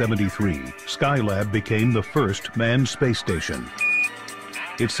 1973, Skylab became the first manned space station.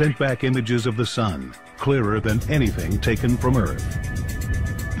 It sent back images of the sun, clearer than anything taken from Earth.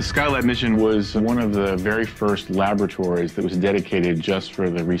 The Skylab mission was one of the very first laboratories that was dedicated just for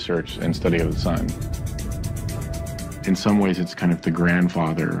the research and study of the sun. In some ways, it's kind of the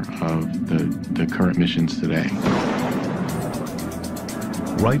grandfather of the current missions today.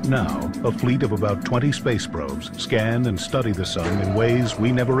 Right now, a fleet of about 20 space probes scan and study the sun in ways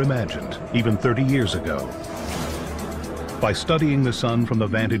we never imagined, even 30 years ago. By studying the sun from the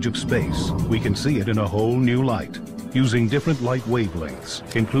vantage of space, we can see it in a whole new light, using different light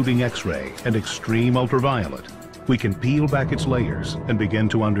wavelengths, including X-ray and extreme ultraviolet. We can peel back its layers and begin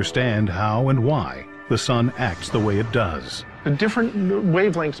to understand how and why the sun acts the way it does. The different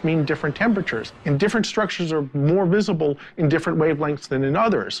wavelengths mean different temperatures, and different structures are more visible in different wavelengths than in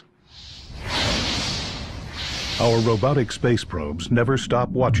others. Our robotic space probes never stop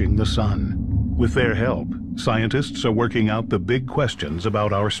watching the sun. With their help, scientists are working out the big questions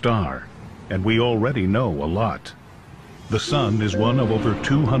about our star, and we already know a lot. The sun is one of over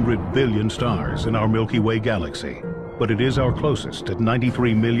 200 billion stars in our Milky Way galaxy, but it is our closest at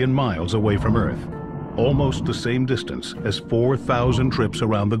 93 million miles away from Earth, almost the same distance as 4,000 trips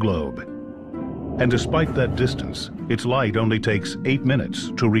around the globe. And despite that distance, its light only takes 8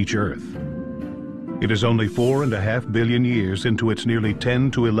 minutes to reach Earth. It is only 4.5 billion years into its nearly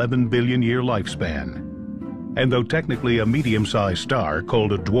 10 to 11 billion year lifespan. And though technically a medium-sized star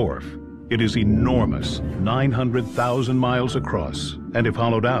called a dwarf, it is enormous, 900,000 miles across, and if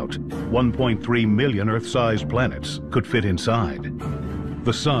hollowed out, 1.3 million Earth-sized planets could fit inside.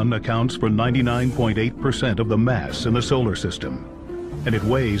 The sun accounts for 99.8% of the mass in the solar system, and it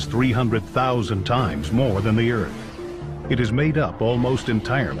weighs 300,000 times more than the Earth. It is made up almost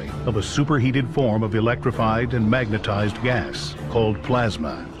entirely of a superheated form of electrified and magnetized gas called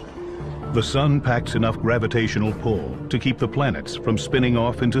plasma. The sun packs enough gravitational pull to keep the planets from spinning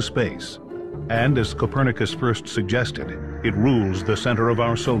off into space. And as Copernicus first suggested, it rules the center of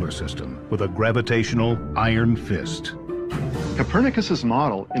our solar system with a gravitational iron fist. Copernicus's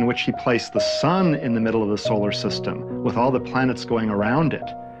model, in which he placed the sun in the middle of the solar system with all the planets going around it,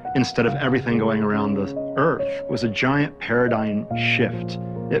 instead of everything going around the Earth, was a giant paradigm shift.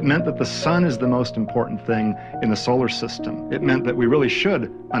 It meant that the sun is the most important thing in the solar system. It meant that we really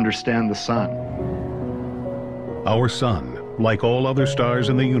should understand the sun. Our sun, like all other stars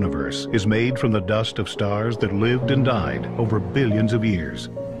in the universe, is made from the dust of stars that lived and died over billions of years,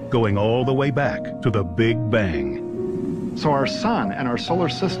 going all the way back to the Big Bang. So our sun and our solar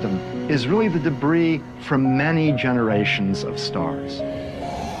system is really the debris from many generations of stars.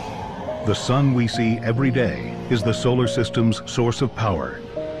 The sun we see every day is the solar system's source of power.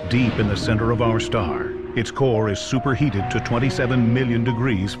 Deep in the center of our star, its core is superheated to 27 million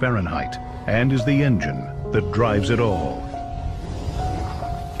degrees Fahrenheit and is the engine that drives it all.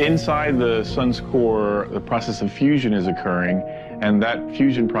 Inside the sun's core, the process of fusion is occurring, and that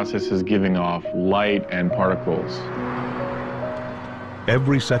fusion process is giving off light and particles.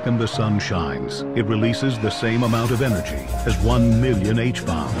 Every second the sun shines, it releases the same amount of energy as 1 million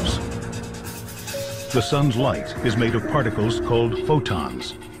H-bombs. The sun's light is made of particles called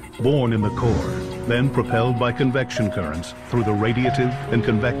photons, born in the core, then propelled by convection currents through the radiative and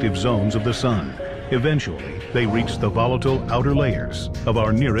convective zones of the sun. Eventually, they reach the volatile outer layers of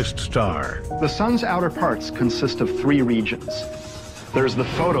our nearest star. The sun's outer parts consist of 3 regions. There's the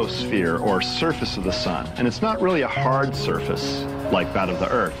photosphere, or surface of the sun, and it's not really a hard surface like that of the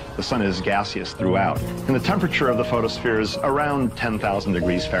Earth. The sun is gaseous throughout, and the temperature of the photosphere is around 10,000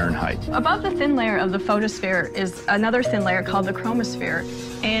 degrees Fahrenheit. Above the thin layer of the photosphere is another thin layer called the chromosphere,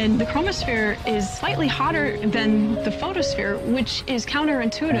 and the chromosphere is slightly hotter than the photosphere, which is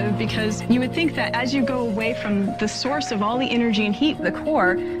counterintuitive because you would think that as you go away from the source of all the energy and heat, the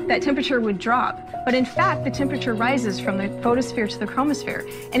core, that temperature would drop. But in fact, the temperature rises from the photosphere to the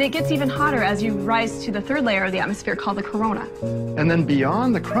chromosphere, and it gets even hotter as you rise to the third layer of the atmosphere called the corona. And then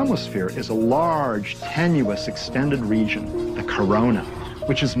beyond the chromosphere is a large, tenuous, extended region, the corona,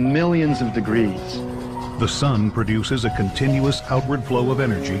 which is millions of degrees. The sun produces a continuous outward flow of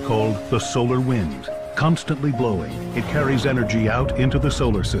energy called the solar wind. Constantly blowing, it carries energy out into the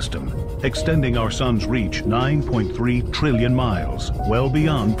solar system, extending our sun's reach 9.3 trillion miles, well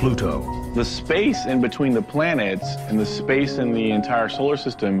beyond Pluto. The space in between the planets and the space in the entire solar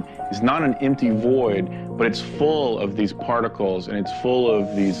system is not an empty void, but it's full of these particles and it's full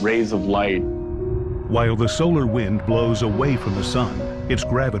of these rays of light. While the solar wind blows away from the sun, its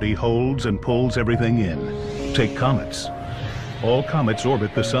gravity holds and pulls everything in. Take comets. All comets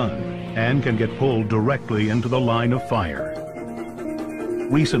orbit the sun and can get pulled directly into the line of fire.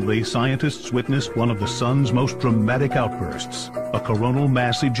 Recently, scientists witnessed one of the sun's most dramatic outbursts, a coronal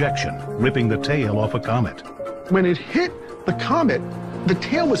mass ejection, ripping the tail off a comet. When it hit the comet, the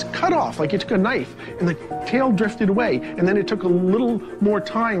tail was cut off, like you took a knife, and the tail drifted away. And then it took a little more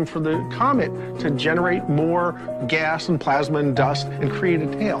time for the comet to generate more gas and plasma and dust and create a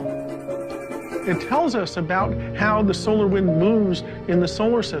tail. It tells us about how the solar wind moves in the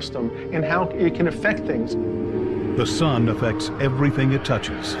solar system and how it can affect things. The sun affects everything it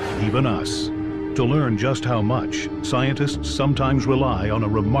touches, even us. To learn just how much, scientists sometimes rely on a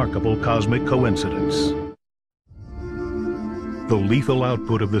remarkable cosmic coincidence. The lethal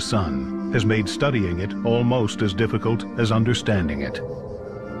output of the sun has made studying it almost as difficult as understanding it.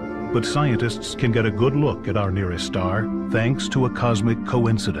 But scientists can get a good look at our nearest star thanks to a cosmic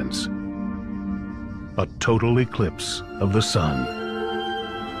coincidence. A total eclipse of the sun.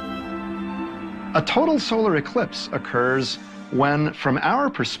 A total solar eclipse occurs when, from our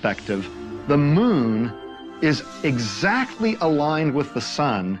perspective, the moon is exactly aligned with the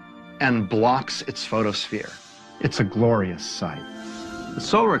sun and blocks its photosphere. It's a glorious sight. The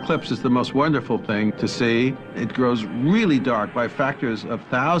solar eclipse is the most wonderful thing to see. It grows really dark by factors of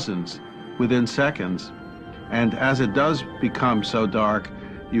thousands within seconds. And as it does become so dark,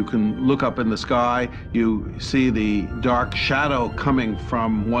 you can look up in the sky, you see the dark shadow coming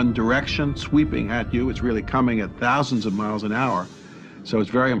from one direction, sweeping at you. It's really coming at thousands of miles an hour. So it's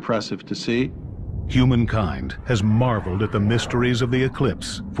very impressive to see. Humankind has marveled at the mysteries of the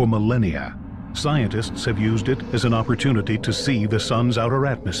eclipse for millennia. Scientists have used it as an opportunity to see the sun's outer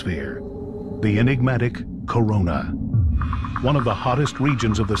atmosphere, the enigmatic corona. One of the hottest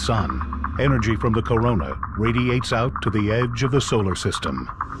regions of the sun, energy from the corona radiates out to the edge of the solar system.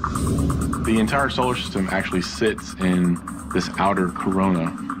 The entire solar system actually sits in this outer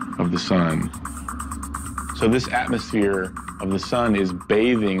corona of the sun. So this atmosphere of the sun is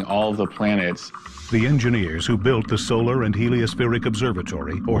bathing all the planets. The engineers who built the Solar and Heliospheric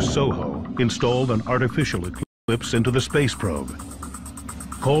Observatory, or SOHO, installed an artificial eclipse into the space probe.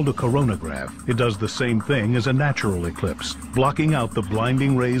 Called a coronagraph, it does the same thing as a natural eclipse, blocking out the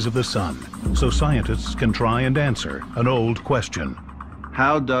blinding rays of the sun, so scientists can try and answer an old question.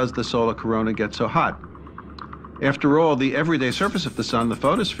 How does the solar corona get so hot? After all, the everyday surface of the sun, the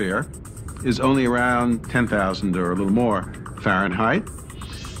photosphere, is only around 10,000 or a little more Fahrenheit.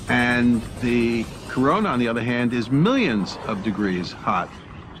 And the corona, on the other hand, is millions of degrees hot.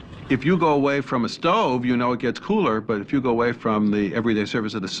 If you go away from a stove, you know it gets cooler, but if you go away from the everyday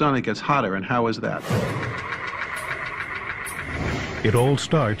surface of the sun, it gets hotter. And how is that? It all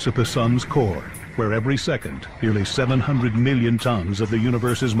starts at the sun's core, where every second, nearly 700 million tons of the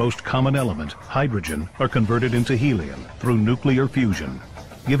universe's most common element, hydrogen, are converted into helium through nuclear fusion,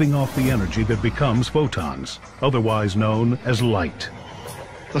 giving off the energy that becomes photons, otherwise known as light.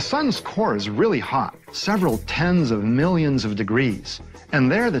 The sun's core is really hot, several tens of millions of degrees.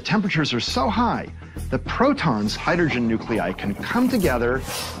 And there the temperatures are so high that protons, hydrogen nuclei, can come together,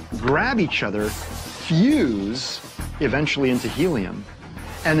 grab each other, fuse eventually into helium,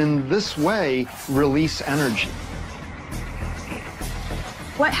 and in this way release energy.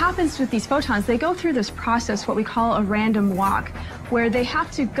 What happens with these photons, they go through this process, what we call a random walk, where they have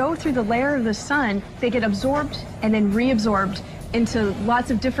to go through the layer of the sun, they get absorbed and then reabsorbed into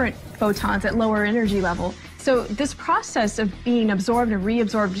lots of different photons at lower energy level. So this process of being absorbed and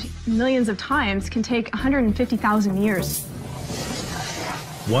reabsorbed millions of times can take 150,000 years.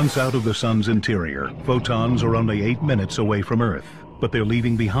 Once out of the sun's interior, photons are only 8 minutes away from Earth, but they're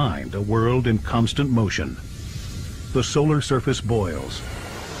leaving behind a world in constant motion. The solar surface boils.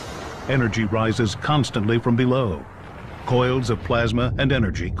 Energy rises constantly from below. Coils of plasma and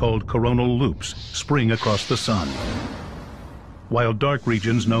energy, called coronal loops, spring across the sun. While dark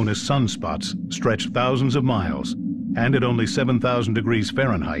regions known as sunspots stretch thousands of miles, and at only 7,000 degrees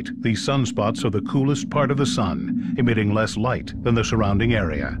Fahrenheit, these sunspots are the coolest part of the sun, emitting less light than the surrounding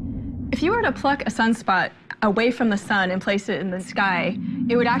area. If you were to pluck a sunspot away from the sun and place it in the sky,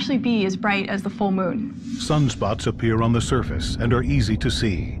 it would actually be as bright as the full moon. Sunspots appear on the surface and are easy to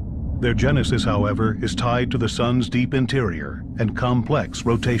see. Their genesis, however, is tied to the sun's deep interior and complex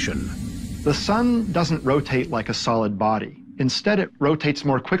rotation. The sun doesn't rotate like a solid body. Instead, it rotates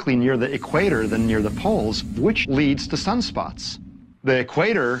more quickly near the equator than near the poles, which leads to sunspots. The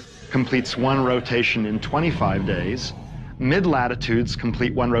equator completes one rotation in 25 days, mid-latitudes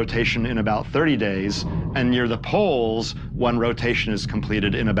complete one rotation in about 30 days, and near the poles, one rotation is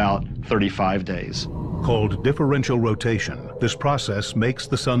completed in about 35 days. Called differential rotation, this process makes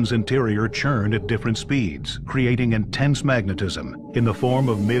the sun's interior churn at different speeds, creating intense magnetism in the form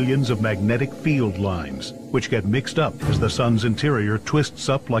of millions of magnetic field lines, which get mixed up as the sun's interior twists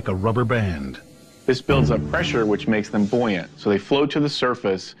up like a rubber band. This builds up pressure, which makes them buoyant. So they float to the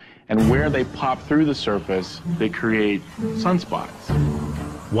surface, and where they pop through the surface, they create sunspots.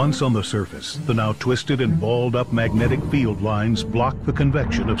 Once on the surface, the now twisted and balled up magnetic field lines block the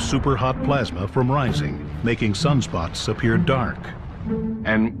convection of superhot plasma from rising, making sunspots appear dark.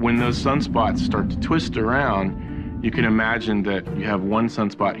 And when those sunspots start to twist around, you can imagine that you have one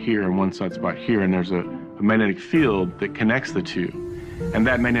sunspot here and one sunspot here, and there's a magnetic field that connects the two. And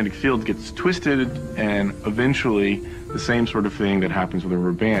that magnetic field gets twisted, and eventually the same sort of thing that happens with a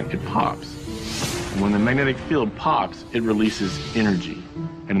rubber band, it pops. And when the magnetic field pops, it releases energy.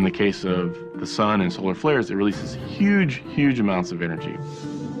 And in the case of the sun and solar flares, it releases huge, huge amounts of energy.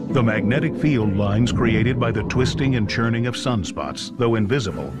 The magnetic field lines created by the twisting and churning of sunspots, though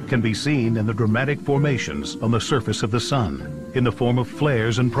invisible, can be seen in the dramatic formations on the surface of the sun, in the form of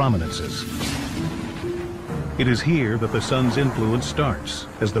flares and prominences. It is here that the sun's influence starts,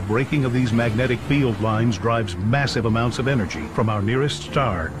 as the breaking of these magnetic field lines drives massive amounts of energy from our nearest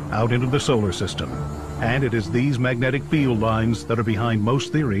star out into the solar system. And it is these magnetic field lines that are behind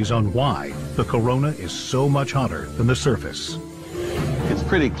most theories on why the corona is so much hotter than the surface. It's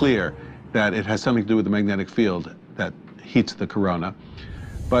pretty clear that it has something to do with the magnetic field that heats the corona.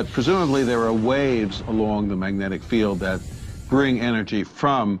 But presumably there are waves along the magnetic field that bring energy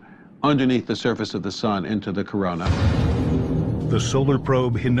from underneath the surface of the sun into the corona. The solar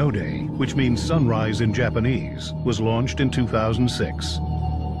probe Hinode, which means sunrise in Japanese, was launched in 2006.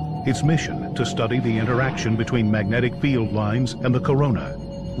 Its mission to study the interaction between magnetic field lines and the corona.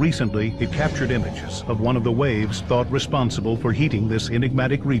 Recently, it captured images of one of the waves thought responsible for heating this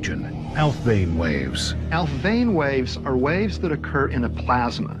enigmatic region, Alfvén waves. Alfvén waves are waves that occur in a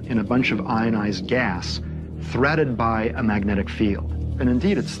plasma, in a bunch of ionized gas, threaded by a magnetic field. And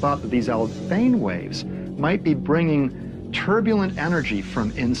indeed, it's thought that these Alfvén waves might be bringing turbulent energy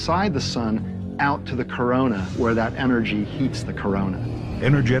from inside the sun out to the corona, where that energy heats the corona.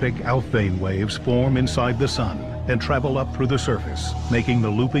 Energetic Alfvén waves form inside the sun and travel up through the surface, making the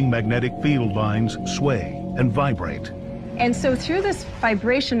looping magnetic field lines sway and vibrate. And so through this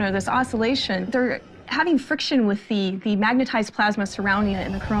vibration or this oscillation, they're having friction with the magnetized plasma surrounding it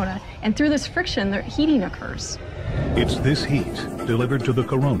in the corona. And through this friction, heating occurs. It's this heat delivered to the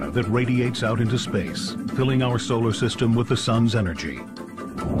corona that radiates out into space, filling our solar system with the sun's energy.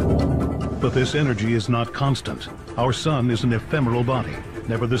 But this energy is not constant. Our sun is an ephemeral body,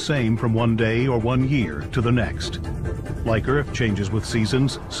 never the same from one day or 1 year to the next. Like Earth changes with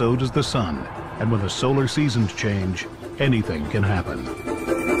seasons, so does the sun. And when the solar seasons change, anything can happen.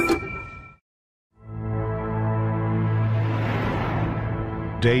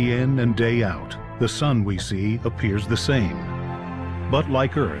 Day in and day out, the sun we see appears the same. But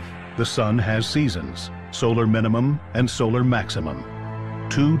like Earth, the sun has seasons, solar minimum and solar maximum.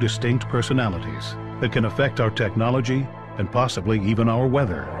 Two distinct personalities that can affect our technology and possibly even our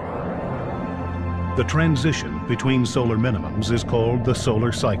weather. The transition between solar minimums is called the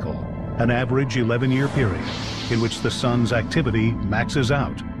solar cycle, an average 11-year period in which the sun's activity maxes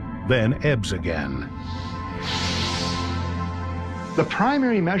out, then ebbs again. The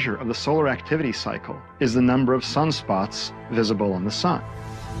primary measure of the solar activity cycle is the number of sunspots visible on the sun.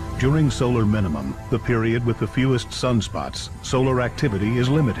 During solar minimum, the period with the fewest sunspots, solar activity is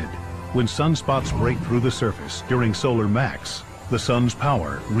limited. When sunspots break through the surface during solar max, the sun's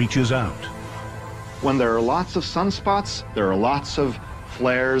power reaches out. When there are lots of sunspots, there are lots of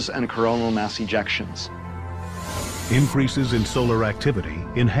flares and coronal mass ejections. Increases in solar activity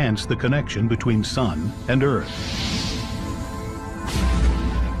enhance the connection between sun and Earth.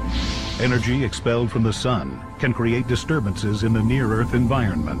 Energy expelled from the sun can create disturbances in the near-Earth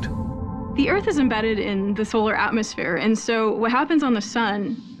environment. The Earth is embedded in the solar atmosphere, and so what happens on the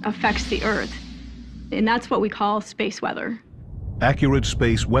sun affects the Earth, and that's what we call space weather. Accurate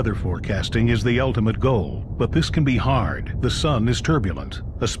space weather forecasting is the ultimate goal, but this can be hard. The sun is turbulent,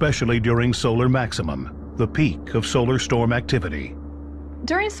 especially during solar maximum, the peak of solar storm activity.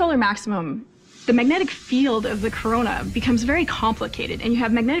 During solar maximum, the magnetic field of the corona becomes very complicated, and you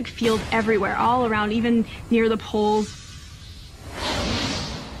have magnetic field everywhere, all around, even near the poles.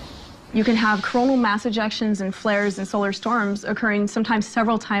 You can have coronal mass ejections and flares and solar storms occurring sometimes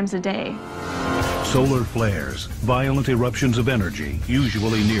several times a day. Solar flares, violent eruptions of energy,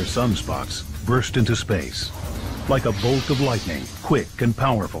 usually near sunspots, burst into space. Like a bolt of lightning, quick and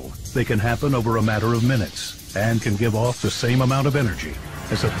powerful, they can happen over a matter of minutes and can give off the same amount of energy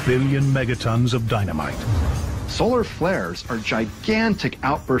as 1 billion megatons of dynamite. Solar flares are gigantic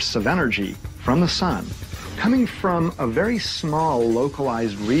outbursts of energy from the sun, coming from a very small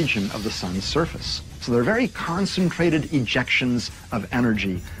localized region of the sun's surface. So they're very concentrated ejections of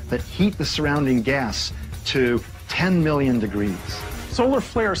energy that heat the surrounding gas to 10 million degrees. Solar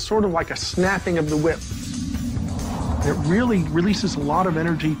flare is sort of like a snapping of the whip. It really releases a lot of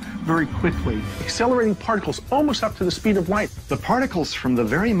energy very quickly, accelerating particles almost up to the speed of light. The particles from the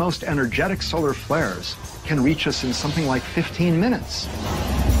very most energetic solar flares can reach us in something like 15 minutes.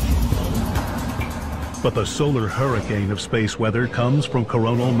 But the solar hurricane of space weather comes from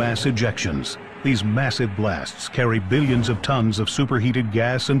coronal mass ejections. These massive blasts carry billions of tons of superheated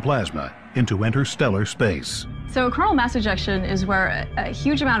gas and plasma into interstellar space. So coronal mass ejection is where a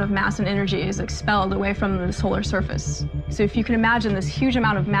huge amount of mass and energy is expelled away from the solar surface. So if you can imagine this huge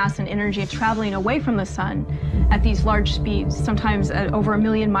amount of mass and energy traveling away from the sun at these large speeds, sometimes at over 1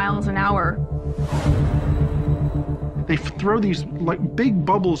 million miles an hour. They throw these like big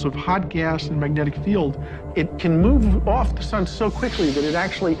bubbles of hot gas and magnetic field. It can move off the sun so quickly that it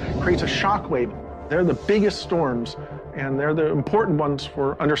actually creates a shock wave. They're the biggest storms, and they're the important ones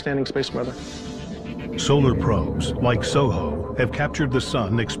for understanding space weather. Solar probes, like SOHO, have captured the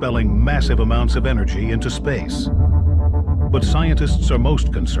sun expelling massive amounts of energy into space. But scientists are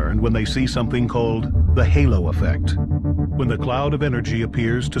most concerned when they see something called the halo effect, when the cloud of energy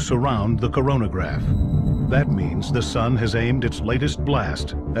appears to surround the coronagraph. That means the sun has aimed its latest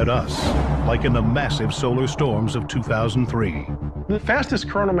blast at us, like in the massive solar storms of 2003. The fastest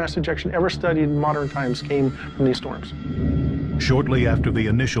coronal mass ejection ever studied in modern times came from these storms. Shortly after the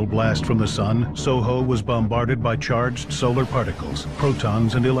initial blast from the sun, SOHO was bombarded by charged solar particles,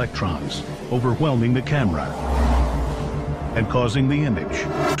 protons and electrons, overwhelming the camera and causing the image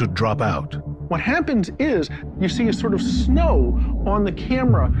to drop out. What happens is you see a sort of snow on the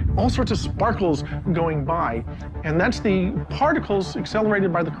camera, all sorts of sparkles going by, and that's the particles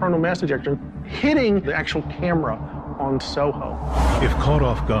accelerated by the coronal mass ejection hitting the actual camera on Soho. If caught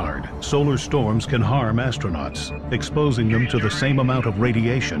off guard, solar storms can harm astronauts, exposing them to the same amount of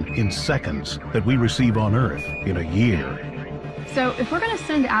radiation in seconds that we receive on Earth in a year. So if we're going to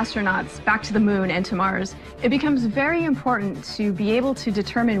send astronauts back to the moon and to Mars, it becomes very important to be able to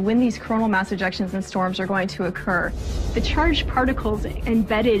determine when these coronal mass ejections and storms are going to occur. The charged particles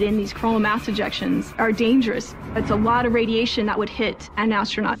embedded in these coronal mass ejections are dangerous. It's a lot of radiation that would hit an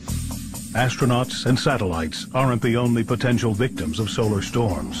astronaut. Astronauts and satellites aren't the only potential victims of solar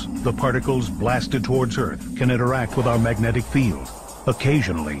storms. The particles blasted towards Earth can interact with our magnetic field,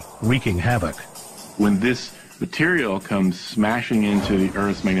 occasionally wreaking havoc. When this material comes smashing into the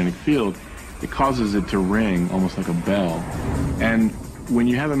Earth's magnetic field, it causes it to ring almost like a bell. And when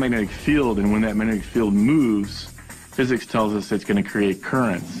you have a magnetic field, and when that magnetic field moves, physics tells us it's going to create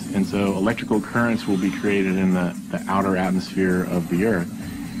currents. And so electrical currents will be created in the outer atmosphere of the Earth.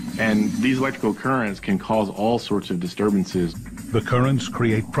 And these electrical currents can cause all sorts of disturbances. The currents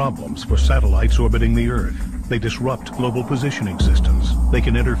create problems for satellites orbiting the Earth. They disrupt global positioning systems. They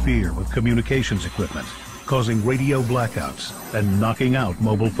can interfere with communications equipment, causing radio blackouts and knocking out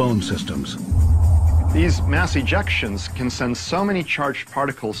mobile phone systems. These mass ejections can send so many charged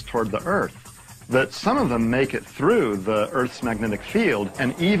particles toward the Earth that some of them make it through the Earth's magnetic field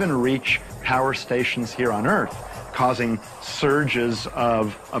and even reach power stations here on Earth, causing surges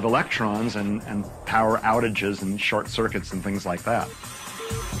of electrons and power outages and short circuits and things like that.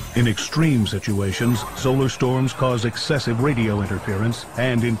 In extreme situations, solar storms cause excessive radio interference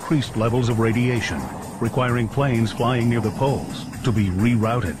and increased levels of radiation, requiring planes flying near the poles to be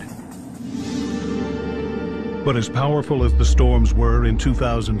rerouted. But as powerful as the storms were in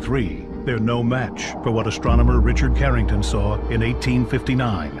 2003, they're no match for what astronomer Richard Carrington saw in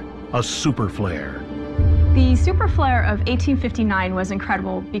 1859, a super flare. The super flare of 1859 was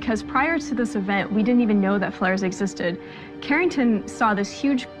incredible because prior to this event, we didn't even know that flares existed. Carrington saw this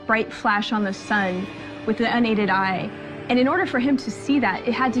huge bright flash on the sun with the unaided eye. And in order for him to see that,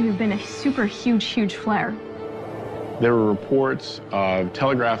 it had to have been a super huge flare. There were reports of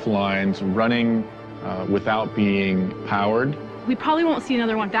telegraph lines running without being powered. We probably won't see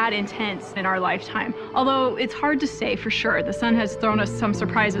another one that intense in our lifetime, although it's hard to say for sure. The sun has thrown us some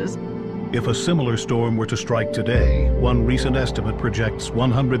surprises. If a similar storm were to strike today, one recent estimate projects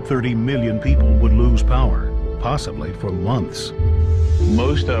 130 million people would lose power, possibly for months.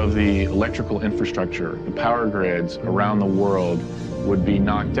 Most of the electrical infrastructure, the power grids around the world would be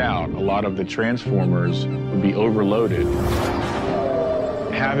knocked out. A lot of the transformers would be overloaded.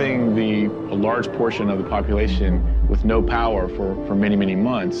 Having a large portion of the population with no power for many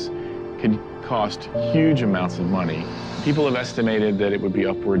months could cost huge amounts of money. People have estimated that it would be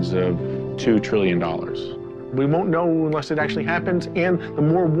upwards of $2 trillion. We won't know unless it actually happens, and the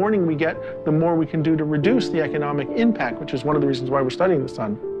more warning we get, the more we can do to reduce the economic impact, which is one of the reasons why we're studying the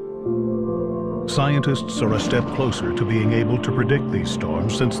sun. Scientists are a step closer to being able to predict these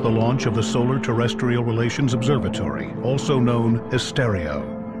storms since the launch of the Solar Terrestrial Relations Observatory, also known as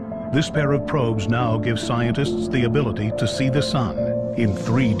STEREO. This pair of probes now gives scientists the ability to see the sun in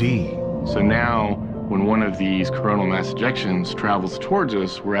 3D. So now, when one of these coronal mass ejections travels towards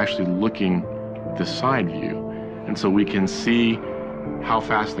us, we're actually looking at the side view. And so we can see how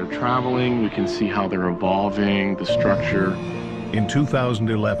fast they're traveling, we can see how they're evolving, the structure. In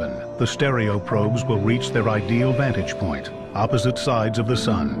 2011, the STEREO probes will reach their ideal vantage point, opposite sides of the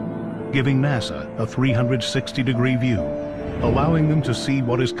sun, giving NASA a 360-degree view, allowing them to see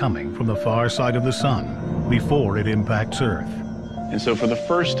what is coming from the far side of the sun before it impacts Earth. And so for the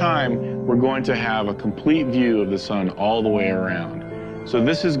first time, we're going to have a complete view of the sun all the way around. So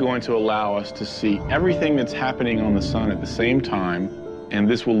this is going to allow us to see everything that's happening on the sun at the same time, and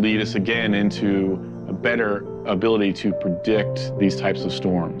this will lead us again into a better ability to predict these types of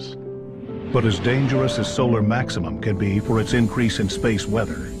storms. But as dangerous as solar maximum can be for its increase in space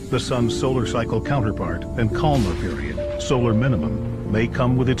weather, the sun's solar cycle counterpart and calmer period, solar minimum, may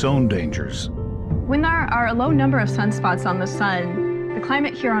come with its own dangers. When there are a low number of sunspots on the sun, the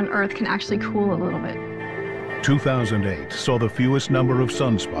climate here on Earth can actually cool a little bit. 2008 saw the fewest number of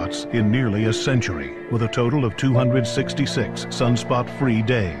sunspots in nearly a century, with a total of 266 sunspot-free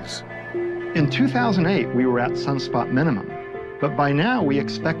days. In 2008, we were at sunspot minimum, but by now we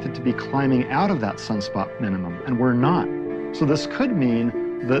expected to be climbing out of that sunspot minimum, and we're not. So this could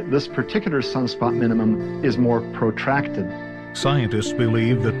mean that this particular sunspot minimum is more protracted. Scientists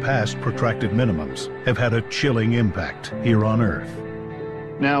believe that past protracted minimums have had a chilling impact here on Earth.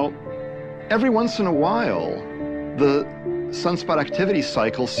 Now, every once in a while, the sunspot activity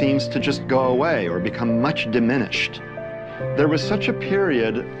cycle seems to just go away or become much diminished. There was such a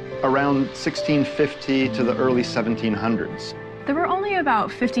period around 1650 to the early 1700s. There were only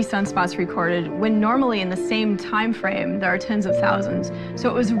about 50 sunspots recorded, when normally in the same time frame there are tens of thousands. So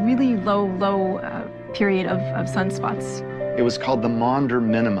it was a really low period of sunspots. It was called the Maunder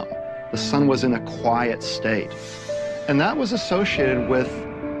minimum. The sun was in a quiet state. And that was associated with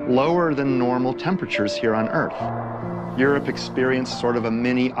lower than normal temperatures here on Earth. Europe experienced sort of a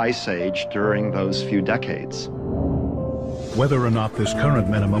mini ice age during those few decades. Whether or not this current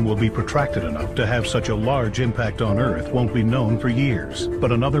minimum will be protracted enough to have such a large impact on Earth won't be known for years.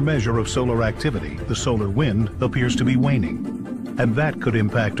 But another measure of solar activity, the solar wind, appears to be waning. And that could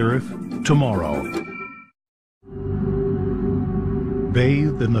impact Earth tomorrow.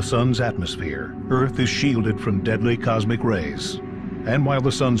 Bathed in the sun's atmosphere, Earth is shielded from deadly cosmic rays. And while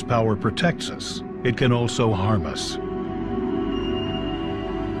the sun's power protects us, it can also harm us.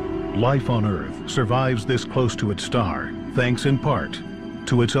 Life on Earth survives this close to its star, thanks in part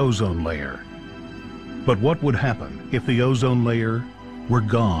to its ozone layer. But what would happen if the ozone layer were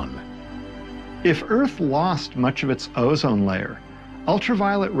gone? If Earth lost much of its ozone layer,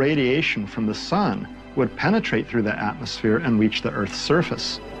 ultraviolet radiation from the sun would penetrate through the atmosphere and reach the Earth's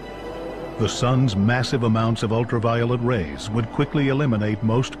surface. The sun's massive amounts of ultraviolet rays would quickly eliminate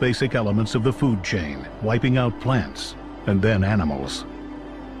most basic elements of the food chain, wiping out plants and then animals.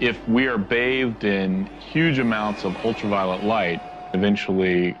 If we are bathed in huge amounts of ultraviolet light,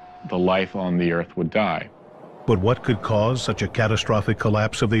 eventually the life on the Earth would die. But what could cause such a catastrophic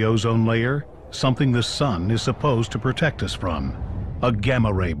collapse of the ozone layer? Something the sun is supposed to protect us from: a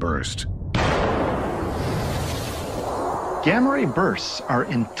gamma ray burst. Gamma ray bursts are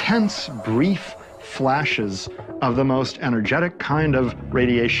intense, brief flashes of the most energetic kind of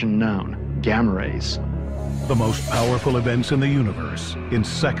radiation known, gamma rays. The most powerful events in the universe. In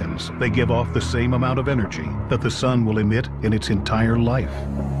seconds, they give off the same amount of energy that the sun will emit in its entire life.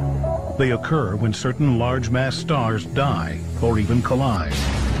 They occur when certain large mass stars die or even collide.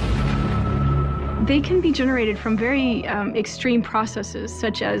 They can be generated from very extreme processes,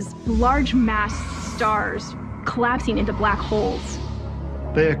 such as large mass stars collapsing into black holes.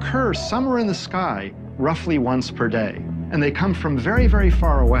 They occur somewhere in the sky roughly once per day, and they come from very, very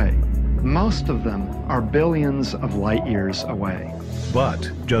far away. Most of them are billions of light years away.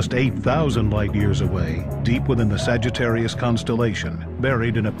 But just 8,000 light years away, deep within the Sagittarius constellation,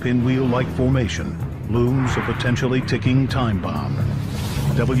 buried in a pinwheel-like formation, looms a potentially ticking time bomb.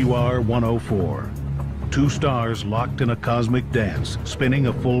 WR-104. Two stars locked in a cosmic dance, spinning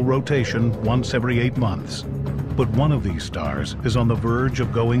a full rotation once every 8 months. But one of these stars is on the verge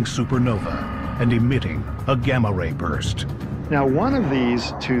of going supernova and emitting a gamma ray burst. Now, one of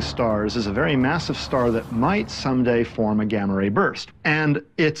these two stars is a very massive star that might someday form a gamma ray burst, and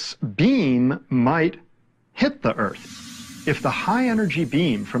its beam might hit the Earth. If the high-energy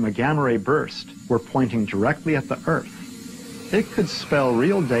beam from a gamma ray burst were pointing directly at the Earth, it could spell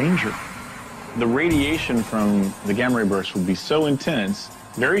real danger. The radiation from the gamma ray burst would be so intense,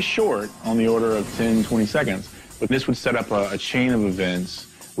 very short, on the order of 10, 20 seconds, but this would set up a chain of events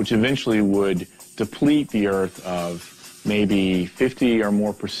which eventually would deplete the Earth of maybe 50 or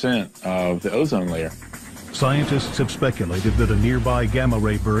more % of the ozone layer. Scientists have speculated that a nearby gamma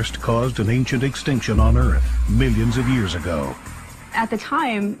ray burst caused an ancient extinction on Earth millions of years ago. At the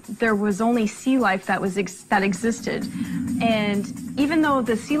time, there was only sea life that existed, and even though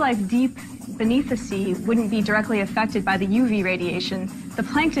the sea life deep beneath the sea wouldn't be directly affected by the UV radiation, the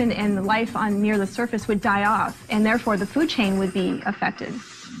plankton and the life on near the surface would die off, and therefore the food chain would be affected.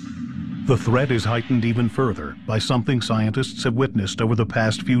 The threat is heightened even further by something scientists have witnessed over the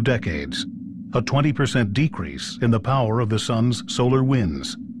past few decades: a 20% decrease in the power of the sun's solar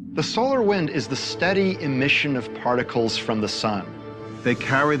winds. The solar wind is the steady emission of particles from the sun. They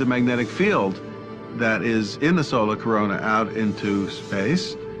carry the magnetic field that is in the solar corona out into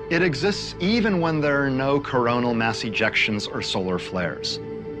space. It exists even when there are no coronal mass ejections or solar flares.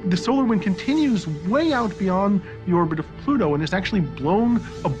 The solar wind continues way out beyond the orbit of Pluto and has actually blown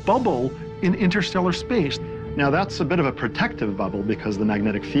a bubble in interstellar space. Now that's a bit of a protective bubble because the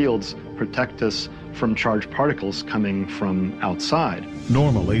magnetic fields protect us from charged particles coming from outside.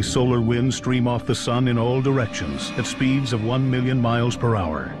 Normally, solar winds stream off the sun in all directions at speeds of 1 million miles per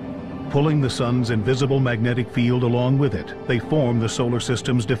hour. Pulling the sun's invisible magnetic field along with it, they form the solar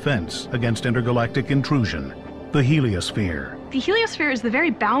system's defense against intergalactic intrusion, the heliosphere. The heliosphere is the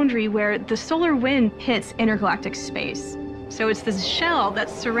very boundary where the solar wind hits intergalactic space. So it's this shell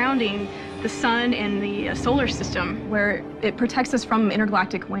that's surrounding the sun and the solar system where it protects us from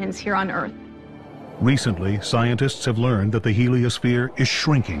intergalactic winds here on Earth. Recently, scientists have learned that the heliosphere is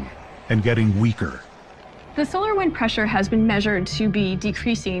shrinking and getting weaker. The solar wind pressure has been measured to be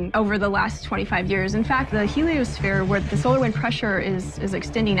decreasing over the last 25 years. In fact, the heliosphere, where the solar wind pressure is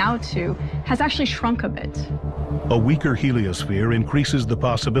extending out to, has actually shrunk a bit. A weaker heliosphere increases the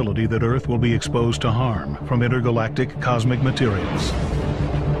possibility that Earth will be exposed to harm from intergalactic cosmic materials.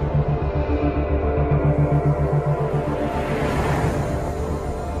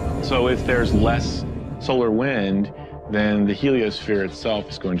 So if there's less solar wind, then the heliosphere itself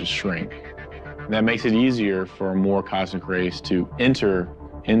is going to shrink. That makes it easier for more cosmic rays to enter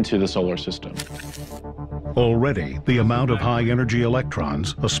into the solar system. Already, the amount of high-energy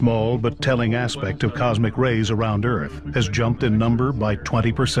electrons, a small but telling aspect of cosmic rays around Earth, has jumped in number by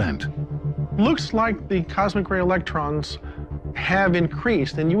 20%. Looks like the cosmic ray electrons have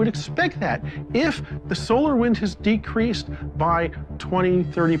increased, and you would expect that. If the solar wind has decreased by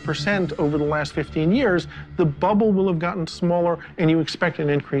 20–30% over the last 15 years, the bubble will have gotten smaller, and you expect an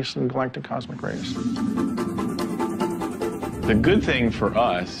increase in galactic cosmic rays. The good thing for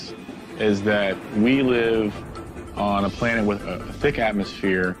us is that we live on a planet with a thick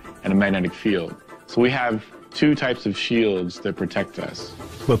atmosphere and a magnetic field. So we have two types of shields that protect us.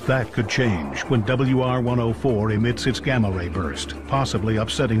 But that could change when WR104 emits its gamma-ray burst, possibly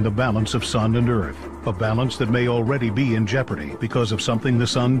upsetting the balance of Sun and Earth, a balance that may already be in jeopardy because of something the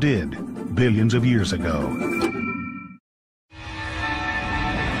Sun did billions of years ago.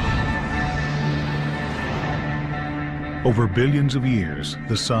 Over billions of years,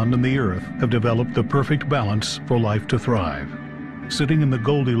 the Sun and the Earth have developed the perfect balance for life to thrive. Sitting in the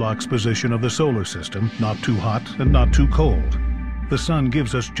Goldilocks position of the solar system, not too hot and not too cold. The Sun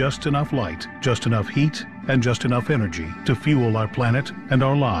gives us just enough light, just enough heat, and just enough energy to fuel our planet and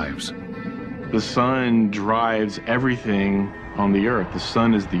our lives. The Sun drives everything on the Earth. The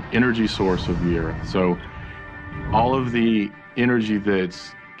Sun is the energy source of the Earth. So all of the energy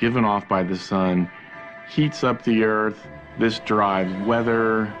that's given off by the Sun heats up the Earth. This drives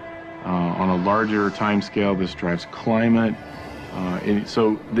weather. On a larger time scale, this drives climate.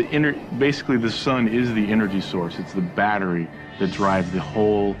 So basically the Sun is the energy source. It's the battery that drives the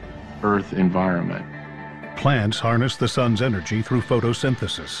whole Earth environment. Plants harness the Sun's energy through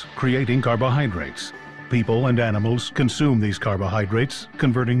photosynthesis, creating carbohydrates. People and animals consume these carbohydrates,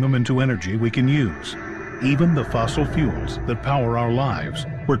 converting them into energy we can use. Even the fossil fuels that power our lives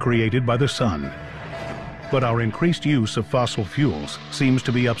were created by the Sun. But our increased use of fossil fuels seems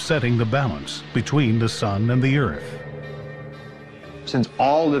to be upsetting the balance between the Sun and the Earth. Since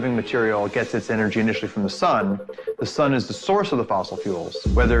all living material gets its energy initially from the Sun is the source of the fossil fuels,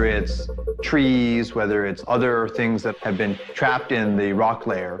 whether it's trees, whether it's other things that have been trapped in the rock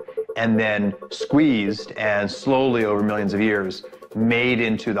layer and then squeezed and slowly over millions of years made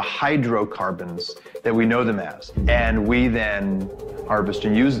into the hydrocarbons that we know them as. And we then harvest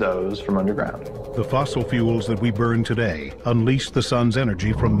and use those from underground. The fossil fuels that we burn today unleash the Sun's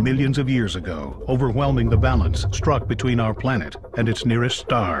energy from millions of years ago, overwhelming the balance struck between our planet and its nearest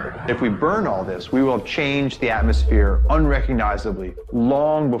star. If we burn all this, we will change the atmosphere unrecognizably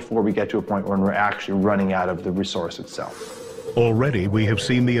long before we get to a point when we're actually running out of the resource itself. Already, we have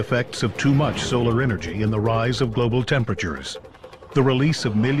seen the effects of too much solar energy in the rise of global temperatures. The release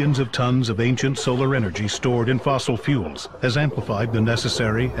of millions of tons of ancient solar energy stored in fossil fuels has amplified the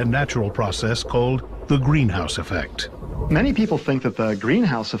necessary and natural process called the greenhouse effect. Many people think that the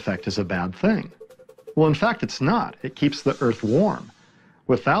greenhouse effect is a bad thing. Well, in fact, it's not. It keeps the Earth warm.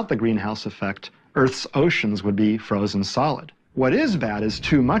 Without the greenhouse effect, Earth's oceans would be frozen solid. What is bad is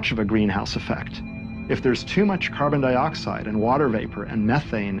too much of a greenhouse effect. If there's too much carbon dioxide and water vapor and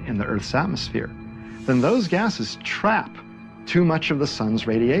methane in the Earth's atmosphere, then those gases trap too much of the Sun's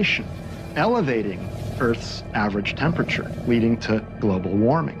radiation, elevating Earth's average temperature, leading to global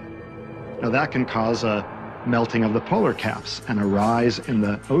warming. Now that can cause a melting of the polar caps and a rise in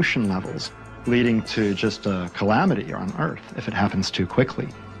the ocean levels, leading to just a calamity on Earth if it happens too quickly.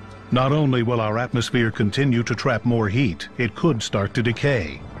 Not only will our atmosphere continue to trap more heat, it could start to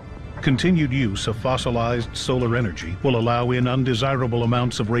decay. Continued use of fossilized solar energy will allow in undesirable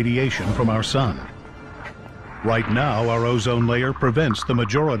amounts of radiation from our Sun. Right now, our ozone layer prevents the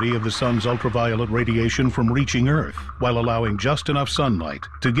majority of the Sun's ultraviolet radiation from reaching Earth, while allowing just enough sunlight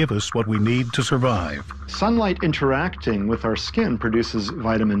to give us what we need to survive. Sunlight interacting with our skin produces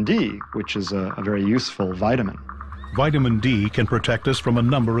vitamin D, which is a very useful vitamin. Vitamin D can protect us from a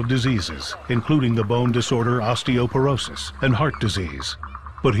number of diseases, including the bone disorder osteoporosis and heart disease.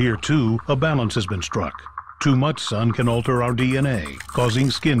 But here, too, a balance has been struck. Too much sun can alter our DNA, causing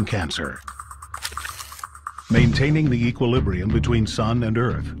skin cancer. Maintaining the equilibrium between Sun and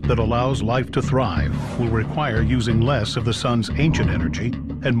Earth that allows life to thrive will require using less of the Sun's ancient energy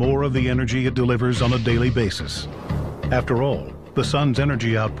and more of the energy it delivers on a daily basis. After all, the Sun's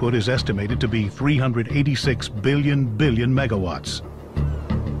energy output is estimated to be 386 billion megawatts.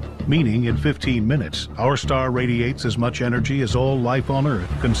 Meaning in 15 minutes, our star radiates as much energy as all life on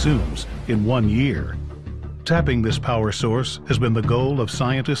Earth consumes in 1 year. Tapping this power source has been the goal of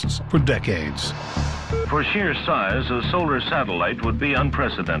scientists for decades. For sheer size, a solar satellite would be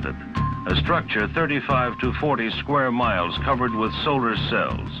unprecedented. A structure 35 to 40 square miles covered with solar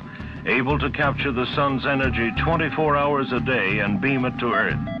cells, able to capture the sun's energy 24 hours a day and beam it to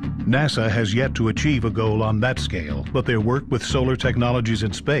Earth. NASA has yet to achieve a goal on that scale, but their work with solar technologies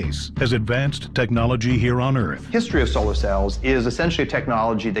in space has advanced technology here on Earth. History of solar cells is essentially a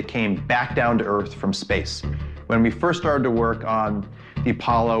technology that came back down to Earth from space. When we first started to work on the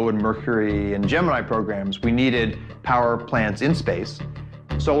Apollo and Mercury and Gemini programs, we needed power plants in space.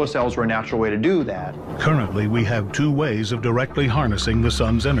 Solar cells were a natural way to do that. Currently, we have two ways of directly harnessing the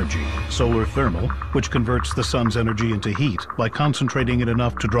sun's energy. Solar thermal, which converts the sun's energy into heat by concentrating it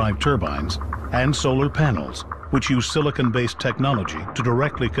enough to drive turbines, and solar panels, which use silicon-based technology to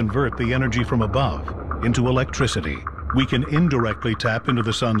directly convert the energy from above into electricity. We can indirectly tap into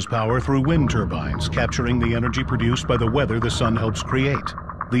the sun's power through wind turbines, capturing the energy produced by the weather the sun helps create.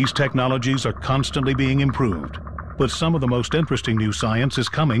 These technologies are constantly being improved. But some of the most interesting new science is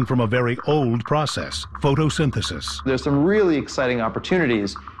coming from a very old process, photosynthesis. There's some really exciting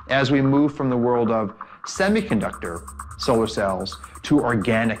opportunities as we move from the world of semiconductor solar cells to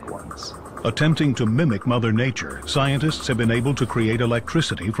organic ones. Attempting to mimic Mother Nature, scientists have been able to create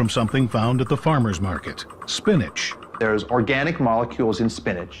electricity from something found at the farmer's market, spinach. There's organic molecules in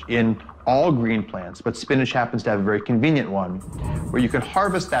spinach, in all green plants, but spinach happens to have a very convenient one, where you can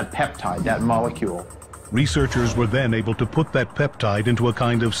harvest that peptide, that molecule. Researchers were then able to put that peptide into a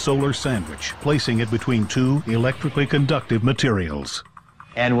kind of solar sandwich, placing it between two electrically conductive materials.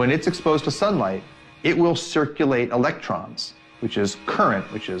 And when it's exposed to sunlight, it will circulate electrons, which is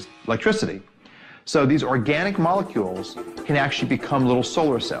current, which is electricity. So these organic molecules can actually become little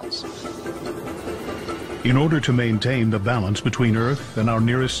solar cells. In order to maintain the balance between Earth and our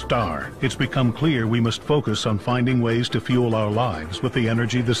nearest star, it's become clear we must focus on finding ways to fuel our lives with the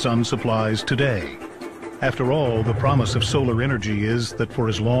energy the sun supplies today. After all, the promise of solar energy is that for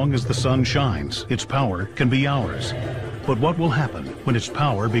as long as the sun shines, its power can be ours. But what will happen when its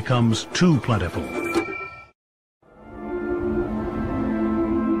power becomes too plentiful?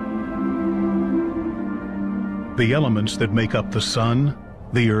 The elements that make up the sun,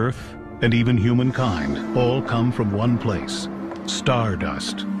 the earth, and even humankind all come from one place: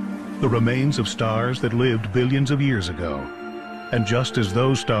 stardust, the remains of stars that lived billions of years ago. And just as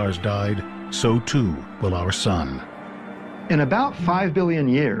those stars died, so too will our sun. In about 5 billion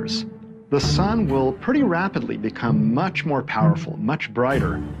years, the sun will pretty rapidly become much more powerful, much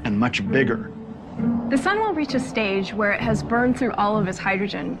brighter, and much bigger. The sun will reach a stage where it has burned through all of its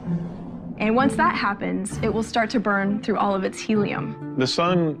hydrogen. And once that happens, it will start to burn through all of its helium. The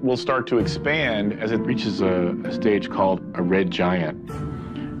sun will start to expand as it reaches a stage called a red giant.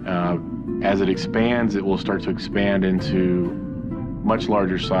 As it expands, it will start to expand into much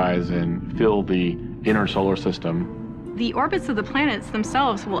larger size and fill the inner solar system. The orbits of the planets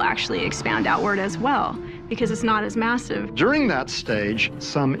themselves will actually expand outward as well, because it's not as massive. During that stage,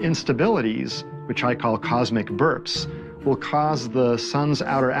 some instabilities, which I call cosmic burps, will cause the sun's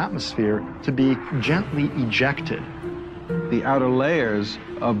outer atmosphere to be gently ejected. The outer layers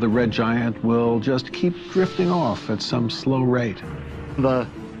of the red giant will just keep drifting off at some slow rate. The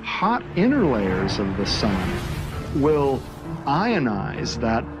hot inner layers of the sun will ionize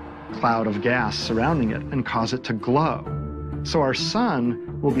that cloud of gas surrounding it and cause it to glow. So our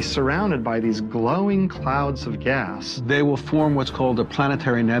sun will be surrounded by these glowing clouds of gas. They will form what's called a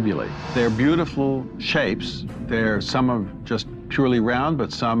planetary nebulae. They're beautiful shapes. Some are just purely round,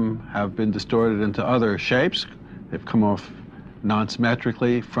 but some have been distorted into other shapes. They've come off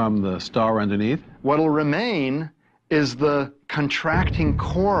non-symmetrically from the star underneath. What'll remain is the contracting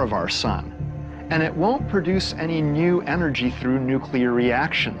core of our sun. And it won't produce any new energy through nuclear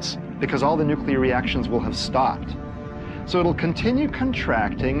reactions, because all the nuclear reactions will have stopped. So it'll continue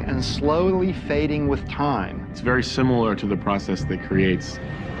contracting and slowly fading with time. It's very similar to the process that creates,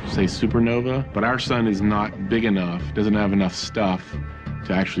 say, supernova, but our sun is not big enough, doesn't have enough stuff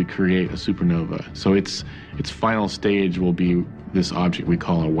to actually create a supernova. So its final stage will be this object we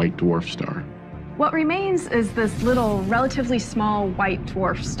call a white dwarf star. What remains is this little, relatively small white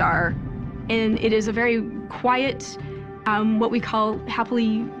dwarf star. And it is a very quiet, what we call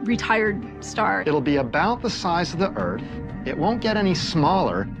happily retired star. It'll be about the size of the Earth, it won't get any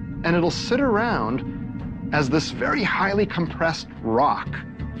smaller, and it'll sit around as this very highly compressed rock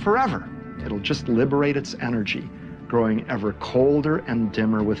forever. It'll just liberate its energy, growing ever colder and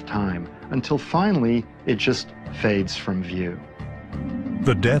dimmer with time, until finally it just fades from view.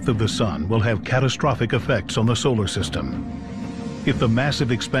 The death of the sun will have catastrophic effects on the solar system. If the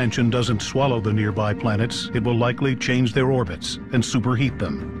massive expansion doesn't swallow the nearby planets, it will likely change their orbits and superheat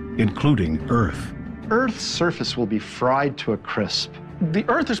them, including Earth. Earth's surface will be fried to a crisp. The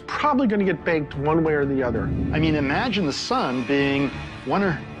Earth is probably going to get baked one way or the other. I mean, imagine the sun being 100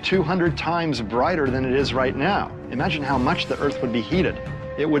 or 200 times brighter than it is right now. Imagine how much the Earth would be heated.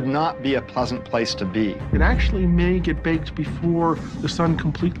 It would not be a pleasant place to be. It actually may get baked before the sun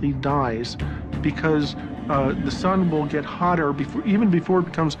completely dies, because the sun will get hotter even before it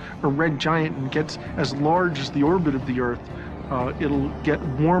becomes a red giant and gets as large as the orbit of the Earth. It'll get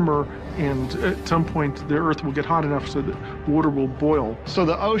warmer, and at some point the Earth will get hot enough so that water will boil. So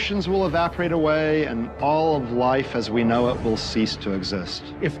the oceans will evaporate away, and all of life as we know it will cease to exist.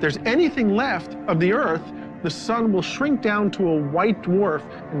 If there's anything left of the Earth, the sun will shrink down to a white dwarf,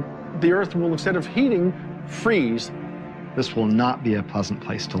 and the Earth will, instead of heating, freeze. This will not be a pleasant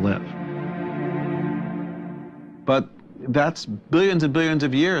place to live. But that's billions and billions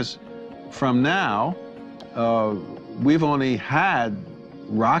of years from now. We've only had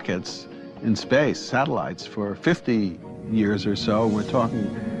rockets in space, satellites, for 50 years or so.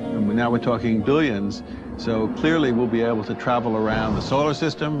 Now we're talking billions. So clearly we'll be able to travel around the solar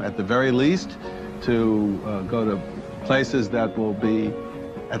system at the very least, to go to places that will be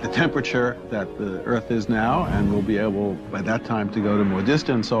at the temperature that the Earth is now, and we'll be able by that time to go to more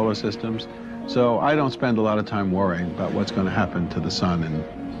distant solar systems. So I don't spend a lot of time worrying about what's going to happen to the sun in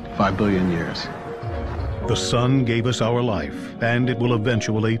 5 billion years. The sun gave us our life, and it will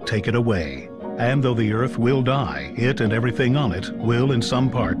eventually take it away. And though the Earth will die, it and everything on it will in some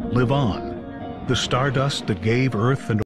part live on. The stardust that gave Earth and